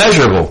 It's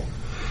immeasurable.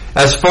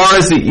 As far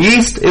as the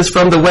east is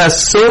from the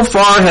west, so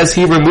far has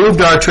He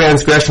removed our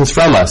transgressions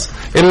from us.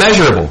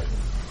 Immeasurable.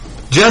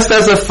 Just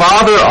as a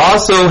father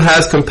also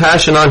has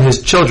compassion on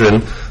his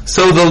children,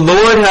 so the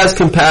Lord has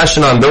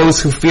compassion on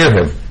those who fear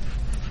Him.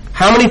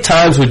 How many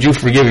times would you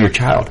forgive your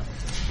child?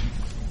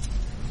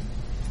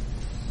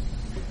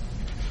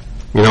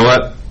 You know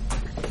what?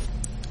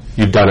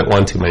 You've done it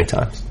one too many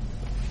times.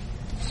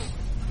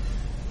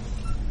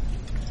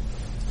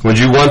 Would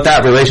you want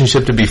that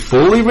relationship to be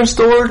fully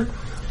restored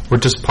or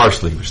just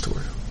partially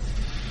restored?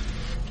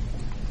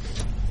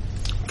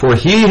 For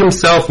He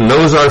Himself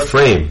knows our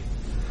frame.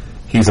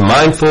 He's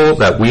mindful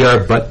that we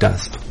are but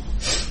dust.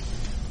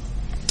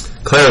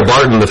 Clara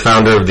Barton, the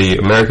founder of the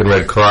American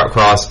Red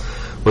Cross,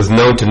 was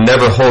known to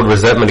never hold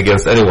resentment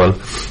against anyone.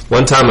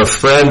 One time a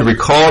friend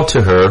recalled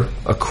to her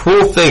a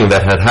cruel thing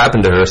that had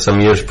happened to her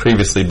some years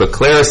previously, but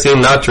Clara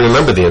seemed not to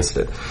remember the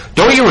incident.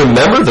 "Don't you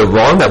remember the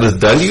wrong that was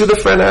done to you?" the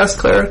friend asked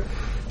Clara.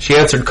 She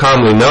answered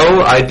calmly,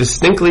 "No, I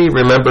distinctly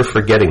remember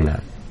forgetting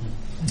that."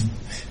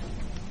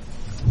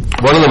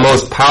 One of the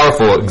most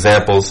powerful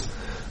examples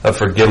of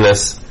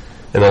forgiveness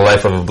in the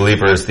life of a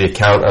believer is the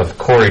account of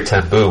Corrie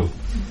ten Boom.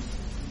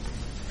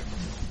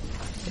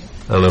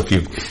 I don't know if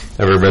you've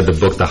ever read the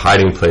book The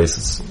Hiding Place.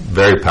 It's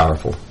very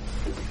powerful.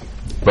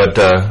 But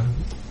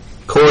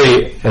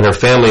Corrie and her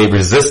family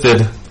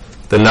resisted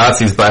the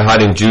Nazis by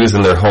hiding Jews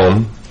in their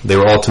home. They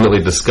were ultimately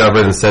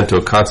discovered and sent to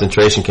a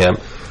concentration camp.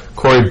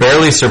 Corrie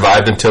barely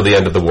survived until the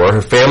end of the war.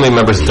 Her family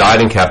members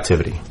died in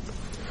captivity.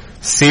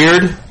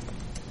 Seared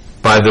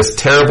by this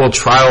terrible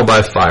trial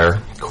by fire,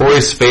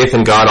 Corrie's faith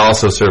in God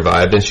also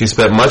survived, and she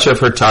spent much of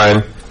her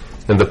time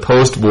in the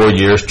post-war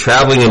years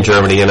traveling in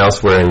Germany and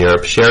elsewhere in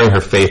Europe, sharing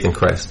her faith in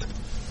Christ.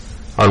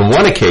 On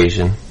one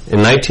occasion,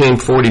 in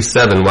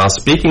 1947, while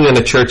speaking in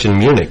a church in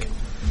Munich,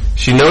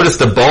 she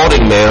noticed a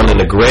balding man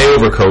in a gray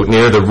overcoat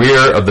near the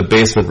rear of the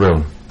basement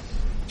room.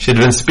 She had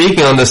been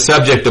speaking on the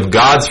subject of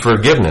God's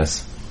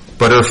forgiveness,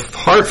 but her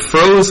heart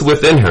froze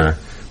within her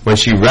when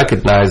she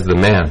recognized the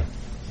man.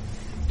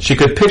 She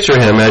could picture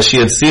him as she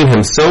had seen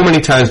him so many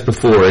times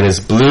before in his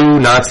blue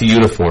Nazi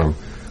uniform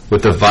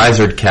with the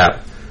visored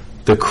cap,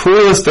 the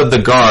cruelest of the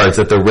guards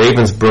at the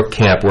Ravensbrück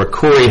camp where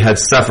Corrie had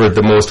suffered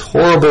the most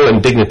horrible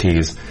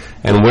indignities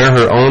and where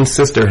her own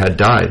sister had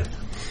died.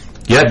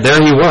 Yet there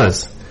he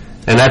was,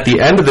 and at the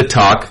end of the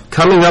talk,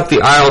 coming up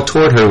the aisle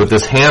toward her with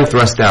his hand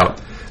thrust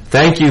out.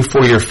 "Thank you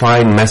for your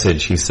fine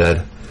message," he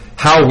said.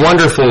 "How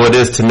wonderful it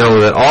is to know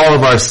that all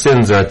of our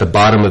sins are at the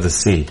bottom of the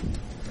sea."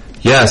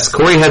 Yes,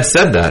 Corrie had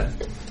said that.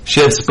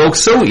 She had spoke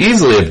so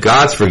easily of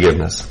God's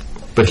forgiveness.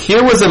 But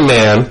here was a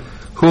man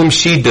whom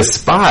she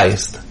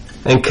despised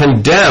and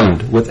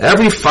condemned with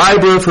every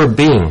fiber of her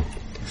being.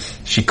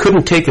 She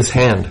couldn't take his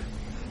hand.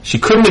 She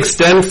couldn't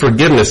extend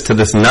forgiveness to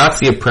this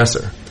Nazi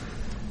oppressor.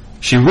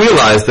 She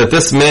realized that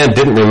this man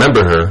didn't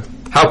remember her.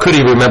 How could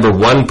he remember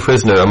one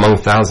prisoner among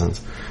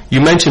thousands? "You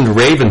mentioned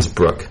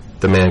Ravensbrück,"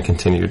 the man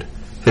continued,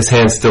 his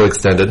hand still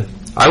extended.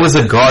 "I was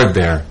a guard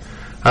there.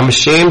 I'm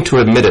ashamed to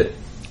admit it,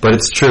 but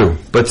it's true.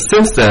 But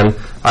since then,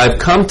 I've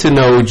come to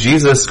know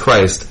Jesus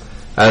Christ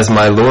as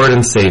my Lord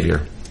and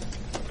Savior.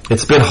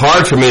 It's been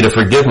hard for me to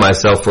forgive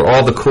myself for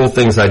all the cruel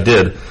things I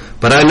did,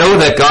 but I know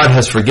that God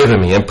has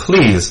forgiven me. And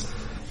please,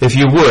 if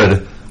you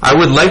would, I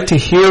would like to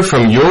hear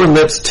from your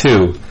lips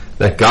too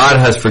that God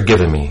has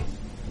forgiven me."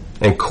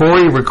 And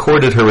Corrie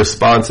recorded her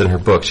response in her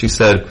book. She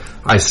said,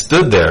 "I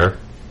stood there,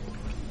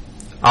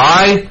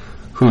 I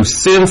whose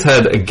sins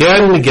had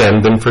again and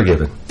again been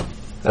forgiven,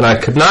 and I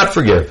could not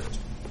forgive.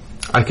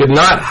 It could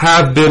not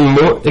have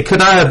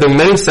been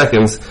many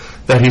seconds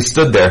that he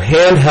stood there,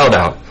 hand held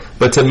out.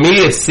 But to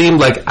me it seemed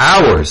like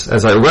hours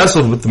as I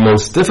wrestled with the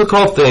most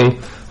difficult thing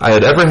I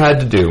had ever had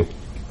to do.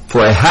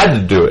 For I had to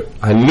do it.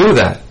 I knew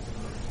that.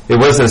 It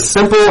was as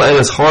simple and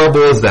as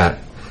horrible as that.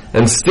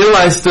 And still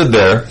I stood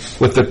there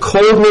with the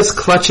coldness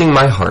clutching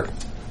my heart.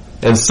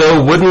 And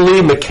so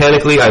woodenly,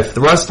 mechanically, I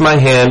thrust my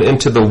hand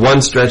into the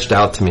one stretched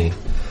out to me.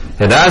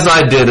 And as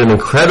I did, an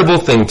incredible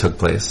thing took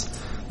place.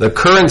 The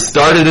current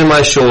started in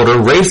my shoulder,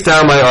 raced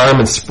down my arm,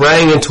 and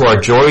sprang into our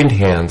joined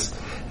hands.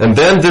 And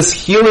then this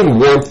healing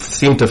warmth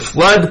seemed to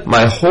flood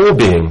my whole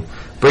being,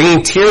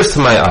 bringing tears to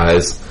my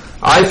eyes.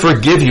 "I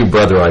forgive you,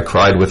 brother," I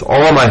cried with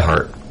all my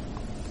heart.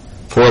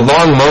 For a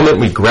long moment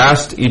we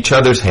grasped each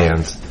other's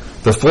hands,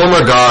 the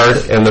former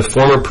guard and the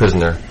former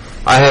prisoner.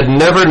 I had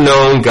never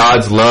known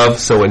God's love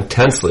so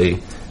intensely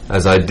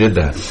as I did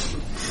that.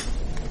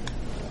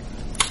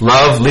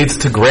 Love leads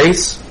to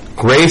grace.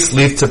 Grace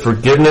leads to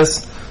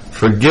forgiveness.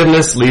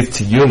 Forgiveness leads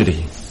to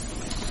unity.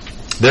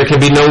 There can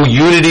be no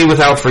unity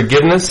without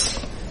forgiveness,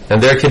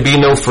 and there can be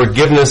no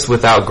forgiveness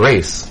without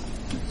grace.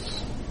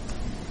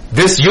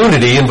 This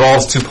unity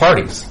involves two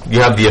parties.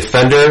 You have the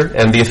offender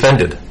and the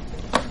offended.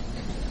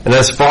 And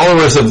as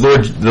followers of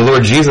the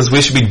Lord Jesus,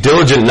 we should be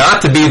diligent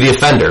not to be the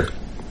offender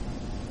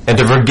and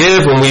to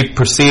forgive when we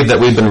perceive that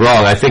we've been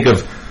wrong. I think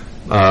of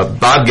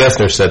Bob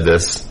Gessner said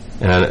this,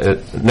 and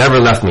it never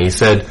left me. He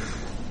said,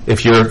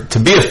 if you're to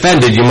be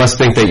offended, you must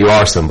think that you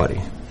are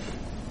somebody.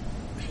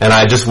 And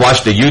I just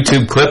watched a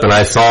YouTube clip, and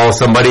I saw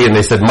somebody, and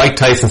they said Mike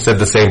Tyson said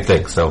the same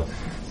thing. So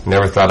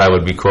never thought I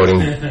would be quoting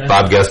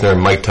Bob Gessner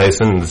and Mike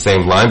Tyson in the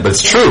same line, but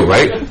it's true,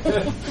 right?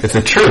 It's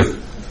the truth.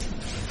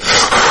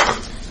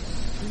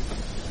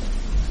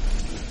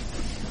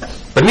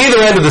 But neither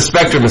end of the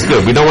spectrum is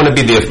good. We don't want to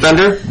be the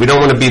offender. We don't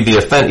want to be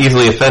the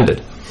easily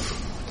offended.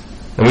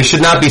 And we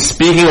should not be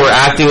speaking or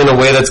acting in a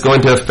way that's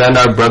going to offend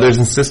our brothers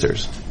and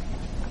sisters.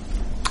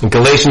 In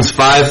Galatians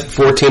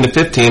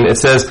 5:14-15, it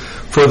says,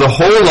 "For the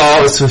whole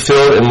law is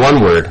fulfilled in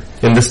one word,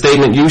 in the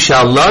statement, 'You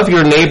shall love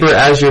your neighbor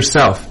as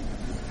yourself.'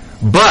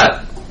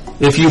 But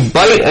if you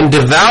bite and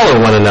devour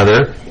one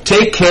another,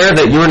 take care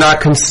that you are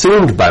not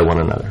consumed by one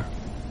another."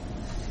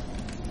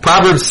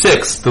 Proverbs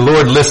 6, the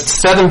Lord lists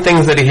 7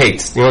 things that he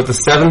hates. You know what the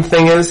 7th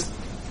thing is?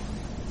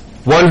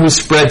 One who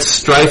spreads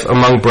strife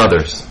among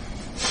brothers.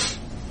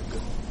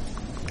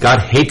 God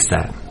hates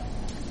that.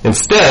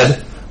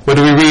 Instead, what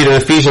do we read in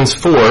Ephesians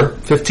 4,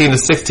 15 to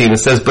 16? It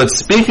says, "But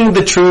speaking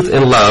the truth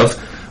in love,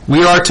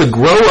 we are to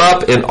grow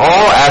up in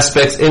all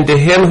aspects into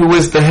him who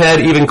is the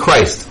head, even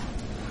Christ,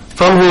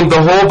 from whom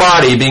the whole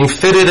body, being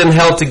fitted and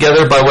held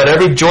together by what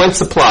every joint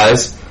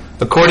supplies,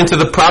 according to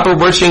the proper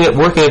working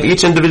of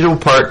each individual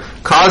part,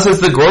 causes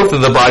the growth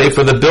of the body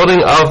for the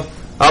building up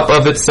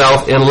of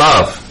itself in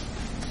love."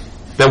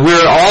 That we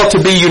are all to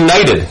be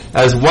united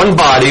as one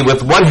body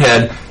with one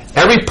head,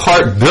 every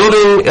part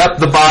building up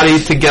the body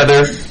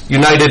together,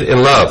 united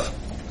in love.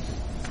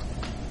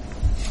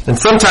 And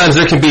sometimes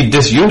there can be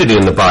disunity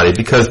in the body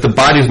because the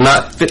body's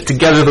not fit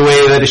together the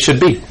way that it should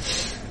be.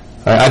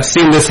 I've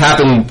seen this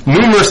happen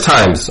numerous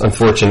times,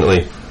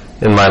 unfortunately,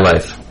 in my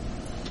life,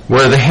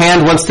 where the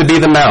hand wants to be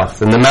the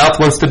mouth, and the mouth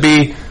wants to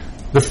be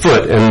the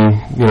foot,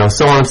 and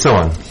so on and so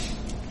on.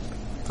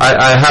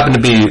 I happen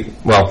to be,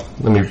 well,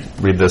 let me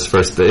read this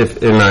first.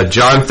 In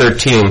John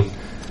 13,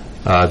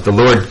 the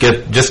Lord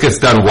just gets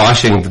done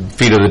washing the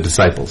feet of the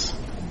disciples.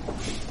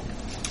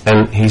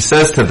 And he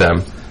says to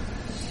them,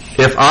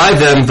 "If I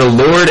then, the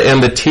Lord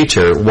and the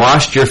teacher,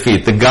 washed your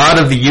feet, the God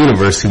of the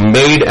universe who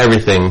made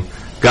everything,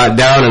 got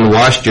down and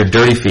washed your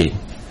dirty feet,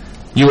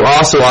 you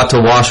also ought to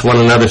wash one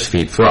another's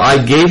feet. For I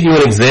gave you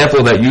an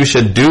example that you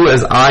should do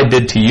as I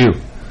did to you.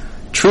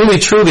 Truly,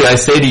 truly, I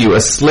say to you, a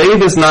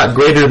slave is not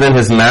greater than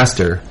his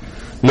master,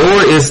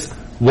 nor is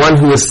one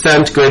who is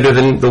sent greater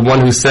than the one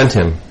who sent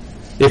him.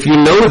 If you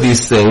know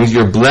these things,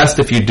 you're blessed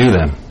if you do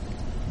them."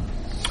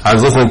 I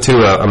was listening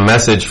to a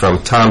message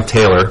from Tom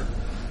Taylor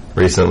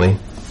recently.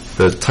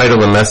 The title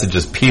of the message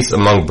is "Peace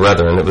Among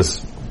Brethren." It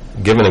was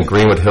given in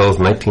Greenwood Hills,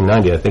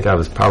 1990. I think I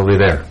was probably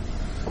there.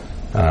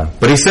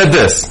 But he said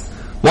this: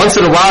 once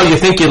in a while you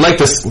think you'd like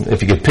to,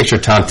 if you could picture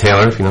Tom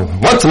Taylor,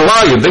 once in a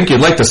while you think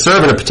you'd like to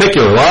serve in a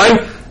particular line,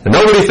 and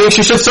nobody thinks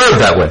you should serve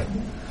that way.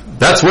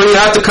 That's where you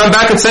have to come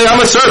back and say, "I'm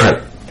a servant."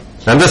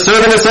 And the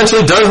servant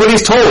essentially does what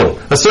he's told.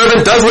 A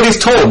servant does what he's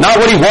told, not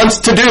what he wants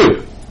to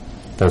do.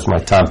 That was my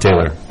Tom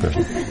Taylor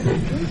version.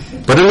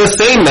 But in the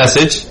same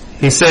message,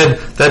 he said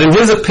that in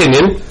his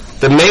opinion,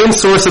 the main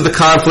source of the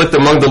conflict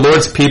among the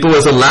Lord's people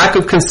is a lack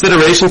of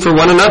consideration for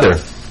one another.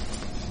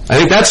 I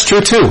think that's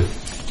true too.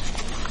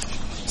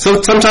 So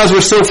sometimes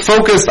we're so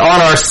focused on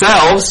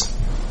ourselves,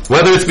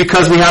 whether it's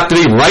because we have to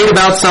be right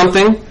about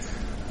something,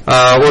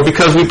 or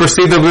because we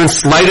perceive that we've been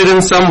slighted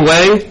in some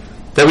way,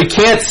 that we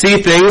can't see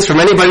things from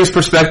anybody's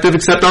perspective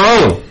except our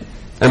own.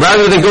 And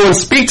rather than go and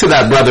speak to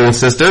that brother and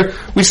sister,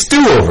 we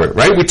stew over it,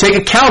 right? We take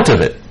account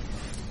of it.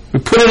 We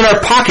put it in our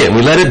pocket and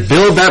we let it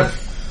build that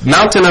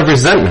mountain of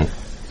resentment.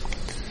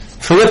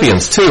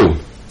 Philippians 2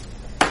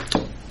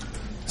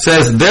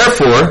 says,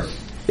 "Therefore,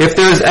 if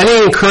there is any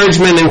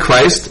encouragement in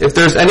Christ, if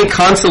there is any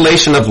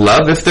consolation of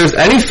love, if there is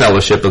any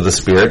fellowship of the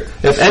Spirit,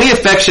 if any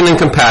affection and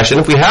compassion,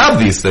 if we have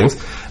these things,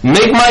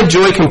 make my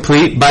joy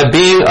complete by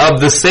being of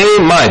the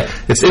same mind."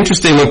 It's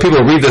interesting when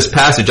people read this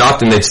passage,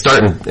 often they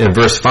start in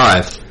verse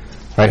 5,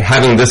 right?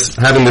 Having this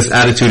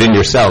attitude in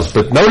yourselves.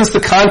 But notice the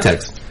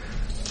context.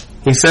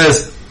 He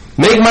says,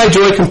 "Make my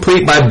joy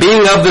complete by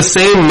being of the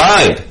same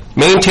mind,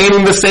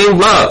 maintaining the same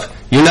love,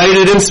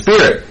 united in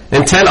spirit,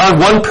 intent on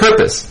one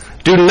purpose.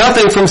 Do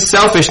nothing from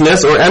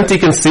selfishness or empty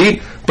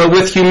conceit, but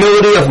with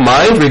humility of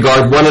mind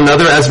regard one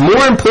another as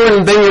more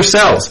important than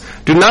yourselves.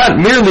 Do not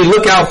merely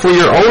look out for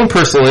your own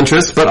personal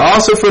interests, but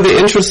also for the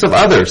interests of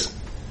others."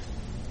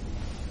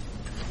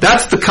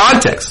 That's the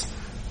context.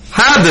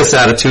 Have this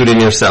attitude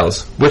in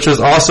yourselves, which was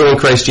also in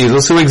Christ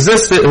Jesus, who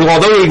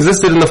although he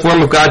existed in the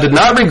form of God, did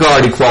not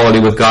regard equality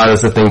with God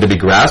as a thing to be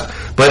grasped,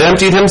 but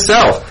emptied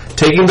himself,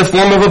 taking the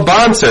form of a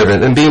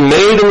bondservant, and being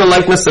made in the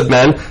likeness of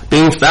men,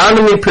 being found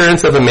in the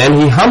appearance of a man,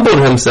 he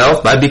humbled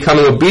himself by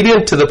becoming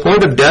obedient to the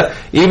point of death,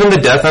 even the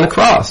death on a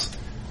cross.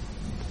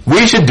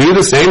 We should do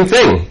the same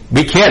thing.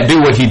 We can't do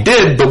what he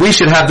did, but we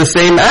should have the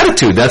same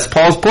attitude. That's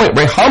Paul's point,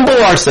 right?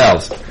 Humble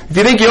ourselves. If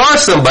you think you are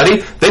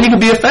somebody, then you can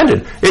be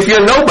offended. If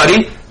you're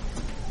nobody,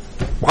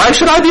 why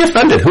should I be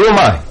offended? Who am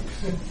I?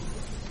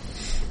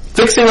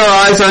 Fixing our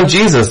eyes on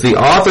Jesus, the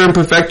author and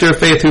perfecter of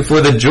faith, who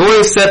for the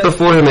joy set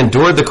before him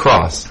endured the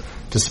cross,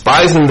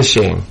 despising the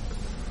shame.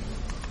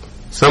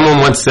 Someone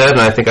once said,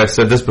 and I think I've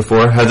said this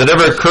before, has it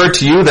ever occurred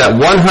to you that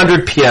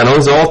 100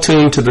 pianos all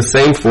tuned to the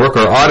same fork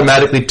are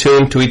automatically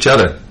tuned to each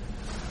other?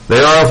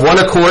 They are of one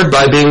accord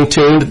by being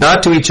tuned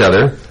not to each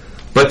other,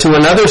 but to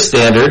another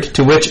standard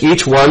to which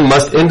each one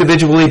must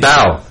individually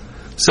bow.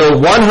 So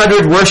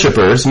 100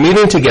 worshipers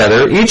meeting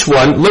together, each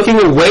one looking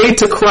away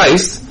to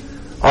Christ,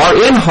 are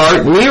in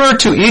heart nearer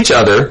to each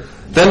other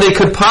than they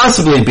could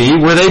possibly be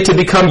were they to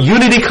become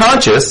unity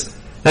conscious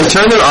and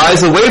turn their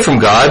eyes away from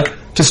God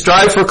to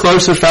strive for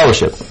closer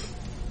fellowship.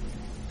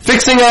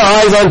 Fixing our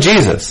eyes on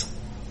Jesus.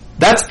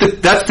 That's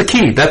the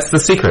key. That's the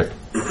secret.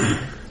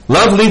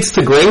 Love leads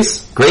to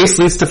grace. Grace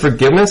leads to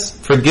forgiveness.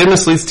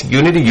 Forgiveness leads to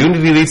unity.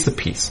 Unity leads to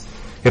peace.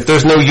 If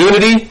there's no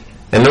unity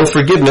and no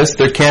forgiveness,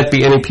 there can't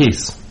be any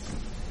peace.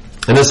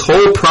 And this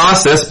whole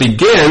process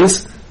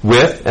begins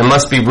with and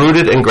must be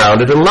rooted and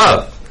grounded in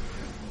love.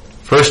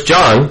 1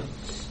 John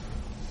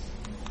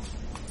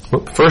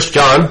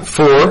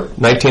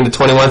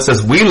 4:19-21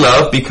 says, "We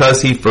love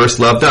because he first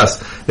loved us.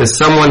 If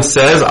someone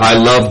says, 'I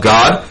love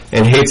God,'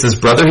 and hates his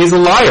brother, he's a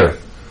liar.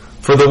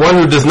 For the one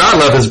who does not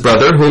love his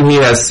brother whom he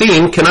has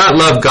seen cannot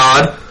love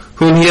God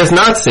whom he has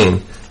not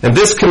seen. And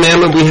this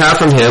commandment we have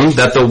from him,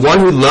 that the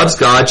one who loves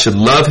God should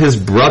love his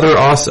brother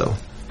also."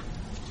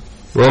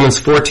 Romans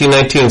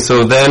 14:19,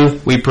 "So then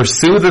we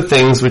pursue the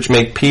things which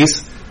make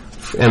peace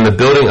and the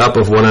building up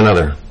of one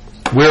another."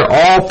 We're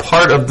all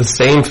part of the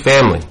same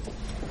family.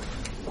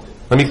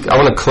 I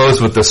want to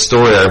close with this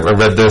story. I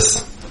read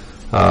this,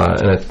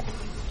 and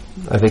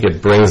I think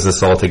it brings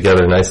this all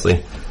together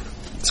nicely.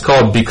 It's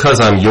called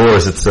 "Because I'm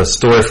Yours." It's a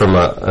story from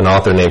an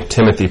author named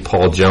Timothy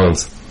Paul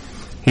Jones.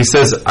 He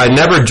says, "I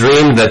never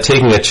dreamed that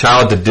taking a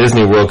child to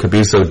Disney World could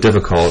be so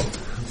difficult,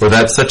 or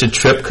that such a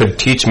trip could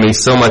teach me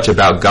so much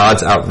about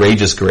God's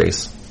outrageous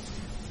grace.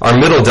 Our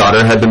middle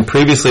daughter had been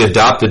previously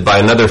adopted by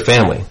another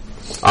family.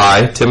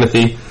 I,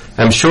 Timothy,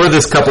 am sure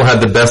this couple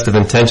had the best of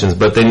intentions,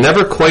 but they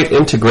never quite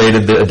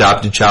integrated the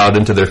adopted child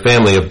into their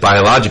family of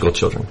biological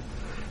children.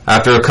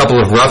 After a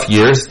couple of rough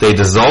years, they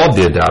dissolved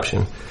the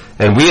adoption,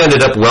 and we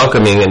ended up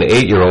welcoming an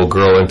 8-year-old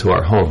girl into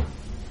our home.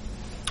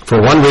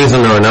 For one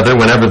reason or another,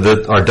 whenever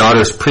our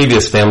daughter's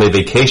previous family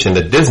vacationed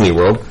at Disney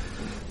World,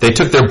 they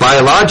took their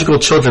biological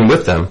children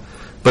with them,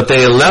 but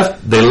they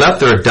left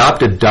their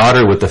adopted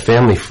daughter with a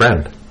family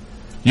friend.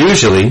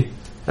 Usually,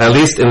 at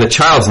least in the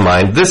child's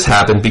mind, this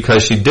happened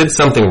because she did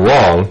something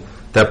wrong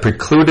that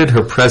precluded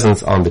her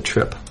presence on the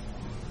trip.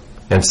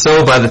 And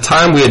so by the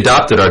time we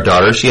adopted our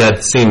daughter, she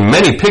had seen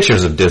many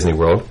pictures of Disney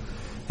World,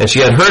 and she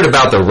had heard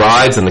about the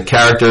rides and the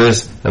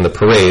characters and the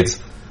parades,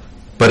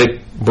 but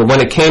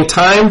when it came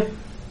time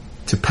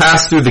to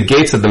pass through the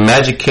gates of the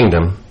Magic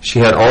Kingdom, she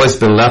had always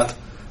been the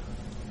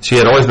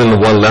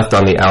one left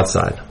on the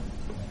outside.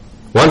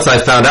 Once I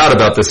found out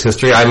about this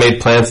history, I made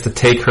plans to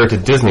take her to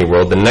Disney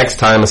World the next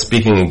time a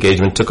speaking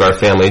engagement took our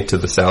family to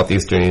the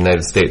southeastern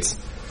United States.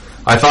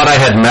 I thought I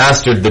had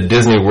mastered the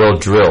Disney World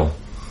drill.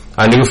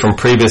 I knew from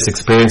previous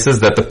experiences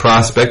that the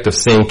prospect of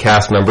seeing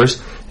cast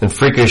members in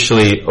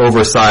freakishly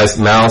oversized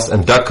mouse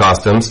and duck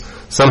costumes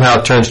somehow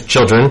turns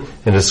children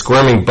into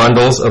squirming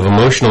bundles of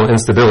emotional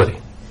instability.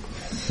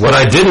 What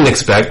I didn't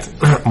expect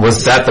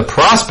was that the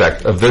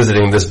prospect of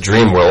visiting this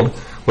dream world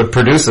would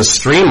produce a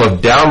stream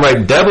of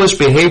downright devilish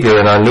behavior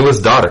in our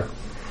newest daughter.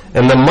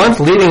 In the month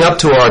leading up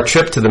to our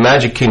trip to the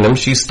Magic Kingdom,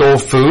 she stole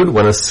food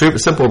when a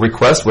simple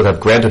request would have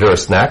granted her a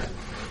snack.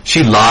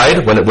 She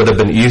lied when it would have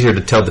been easier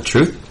to tell the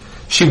truth.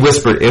 She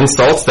whispered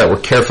insults that were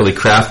carefully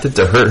crafted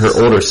to hurt her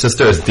older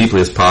sister as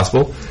deeply as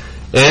possible.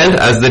 And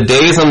as the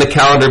days on the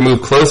calendar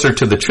moved closer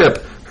to the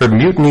trip, her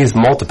mutinies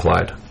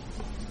multiplied.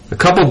 A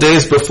couple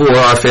days before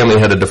our family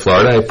headed to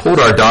Florida, I pulled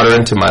our daughter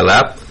into my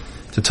lap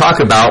to talk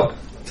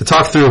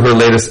through her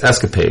latest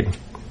escapade.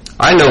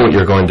 "I know what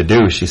you're going to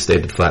do," she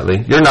stated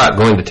flatly. "You're not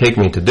going to take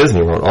me to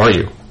Disney World, are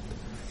you?"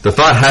 The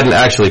thought hadn't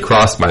actually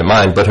crossed my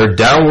mind, but her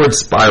downward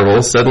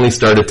spiral suddenly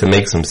started to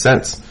make some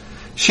sense.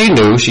 She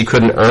knew she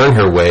couldn't earn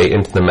her way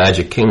into the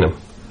Magic Kingdom.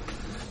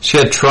 She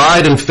had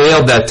tried and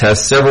failed that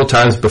test several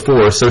times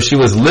before, so she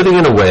was living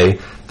in a way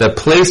that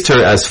placed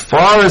her as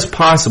far as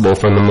possible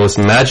from the most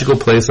magical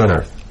place on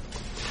earth.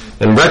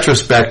 In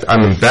retrospect,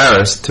 I'm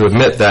embarrassed to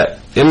admit that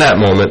in that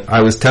moment,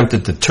 I was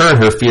tempted to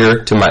turn her fear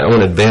to my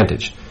own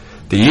advantage.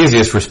 The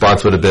easiest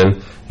response would have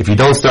been, "If you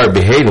don't start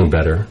behaving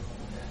better,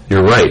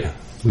 you're right,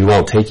 we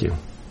won't take you."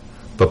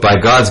 But by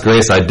God's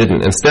grace, I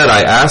didn't. Instead,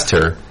 I asked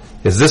her,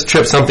 "Is this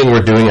trip something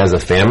we're doing as a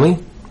family?"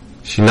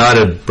 She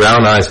nodded,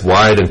 brown eyes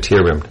wide and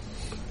tear-rimmed.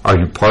 "Are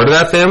you part of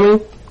that family?"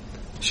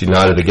 She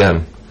nodded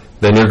again.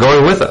 "Then you're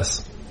going with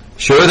us.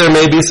 Sure, there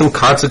may be some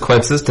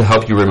consequences to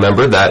help you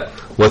remember that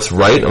what's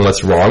right and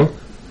what's wrong,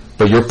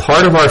 but you're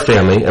part of our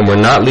family and we're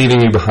not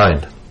leaving you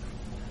behind."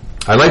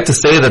 I like to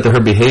say that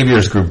her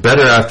behaviors grew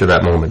better after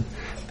that moment.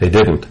 They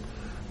didn't.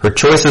 Her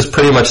choices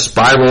pretty much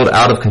spiraled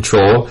out of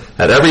control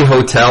at every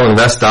hotel and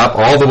rest stop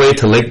all the way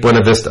to Lake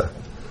Buena Vista.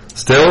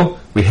 Still,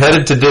 we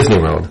headed to Disney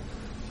World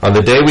on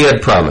the day we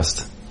had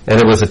promised, and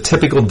it was a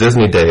typical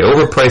Disney day.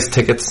 Overpriced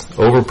tickets,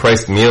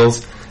 overpriced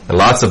meals, and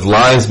lots of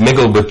lines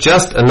mingled with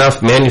just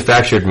enough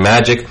manufactured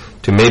magic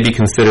to maybe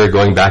consider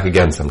going back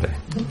again someday.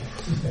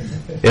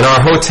 In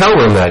our hotel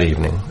room that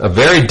evening, a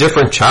very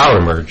different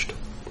child emerged.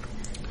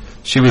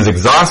 She was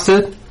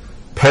exhausted,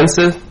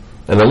 pensive,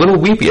 and a little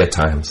weepy at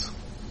times.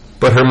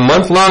 But her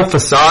month-long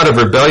facade of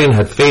rebellion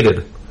had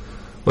faded.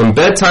 When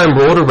bedtime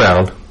rolled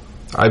around,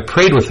 I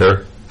prayed with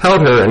her,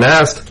 held her, and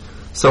asked,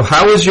 "So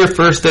how was your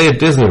first day at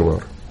Disney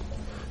World?"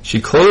 She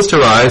closed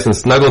her eyes and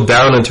snuggled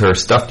down into her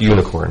stuffed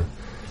unicorn.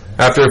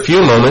 After a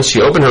few moments,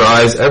 she opened her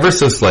eyes ever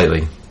so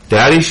slightly.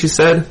 "Daddy," she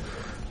said,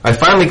 "I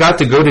finally got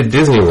to go to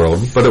Disney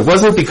World, but it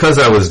wasn't because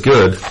I was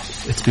good.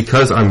 It's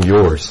because I'm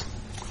yours."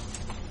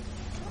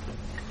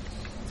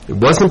 It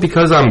wasn't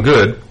because I'm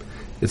good.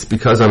 It's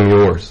because I'm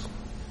yours.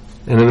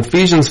 And in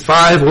Ephesians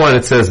 5:1,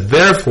 it says,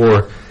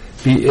 "Therefore,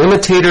 be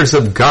imitators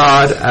of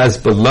God as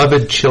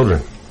beloved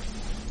children,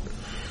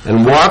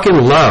 and walk in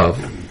love,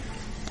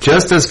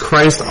 just as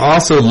Christ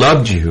also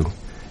loved you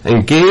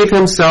and gave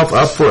himself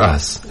up for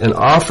us, an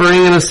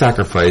offering and a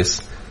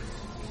sacrifice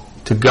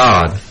to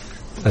God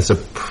as a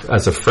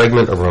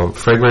fragrant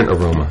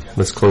aroma.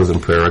 Let's close in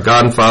prayer. Our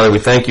God and Father, we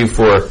thank you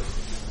for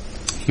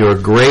your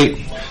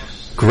great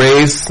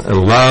grace and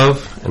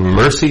love and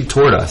mercy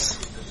toward us.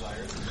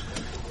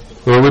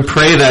 Lord, we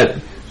pray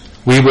that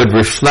we would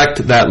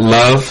reflect that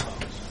love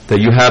that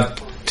you have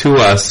to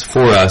us,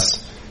 for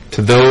us,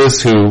 to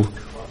those who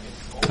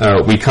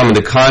we come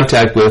into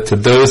contact with, to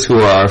those who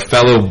are our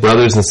fellow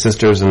brothers and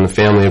sisters in the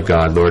family of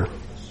God, Lord.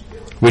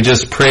 We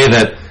just pray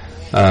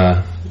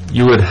that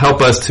you would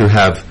help us to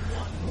have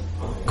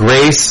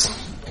grace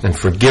and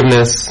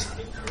forgiveness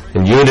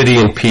and unity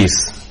and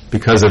peace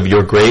because of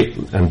your great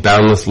and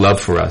boundless love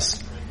for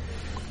us.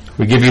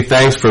 We give you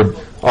thanks for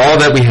all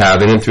that we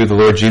have in and through the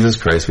Lord Jesus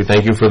Christ. We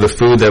thank you for the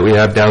food that we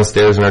have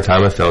downstairs in our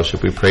time of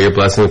fellowship. We pray your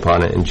blessing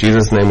upon it. In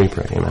Jesus' name we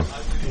pray. Amen.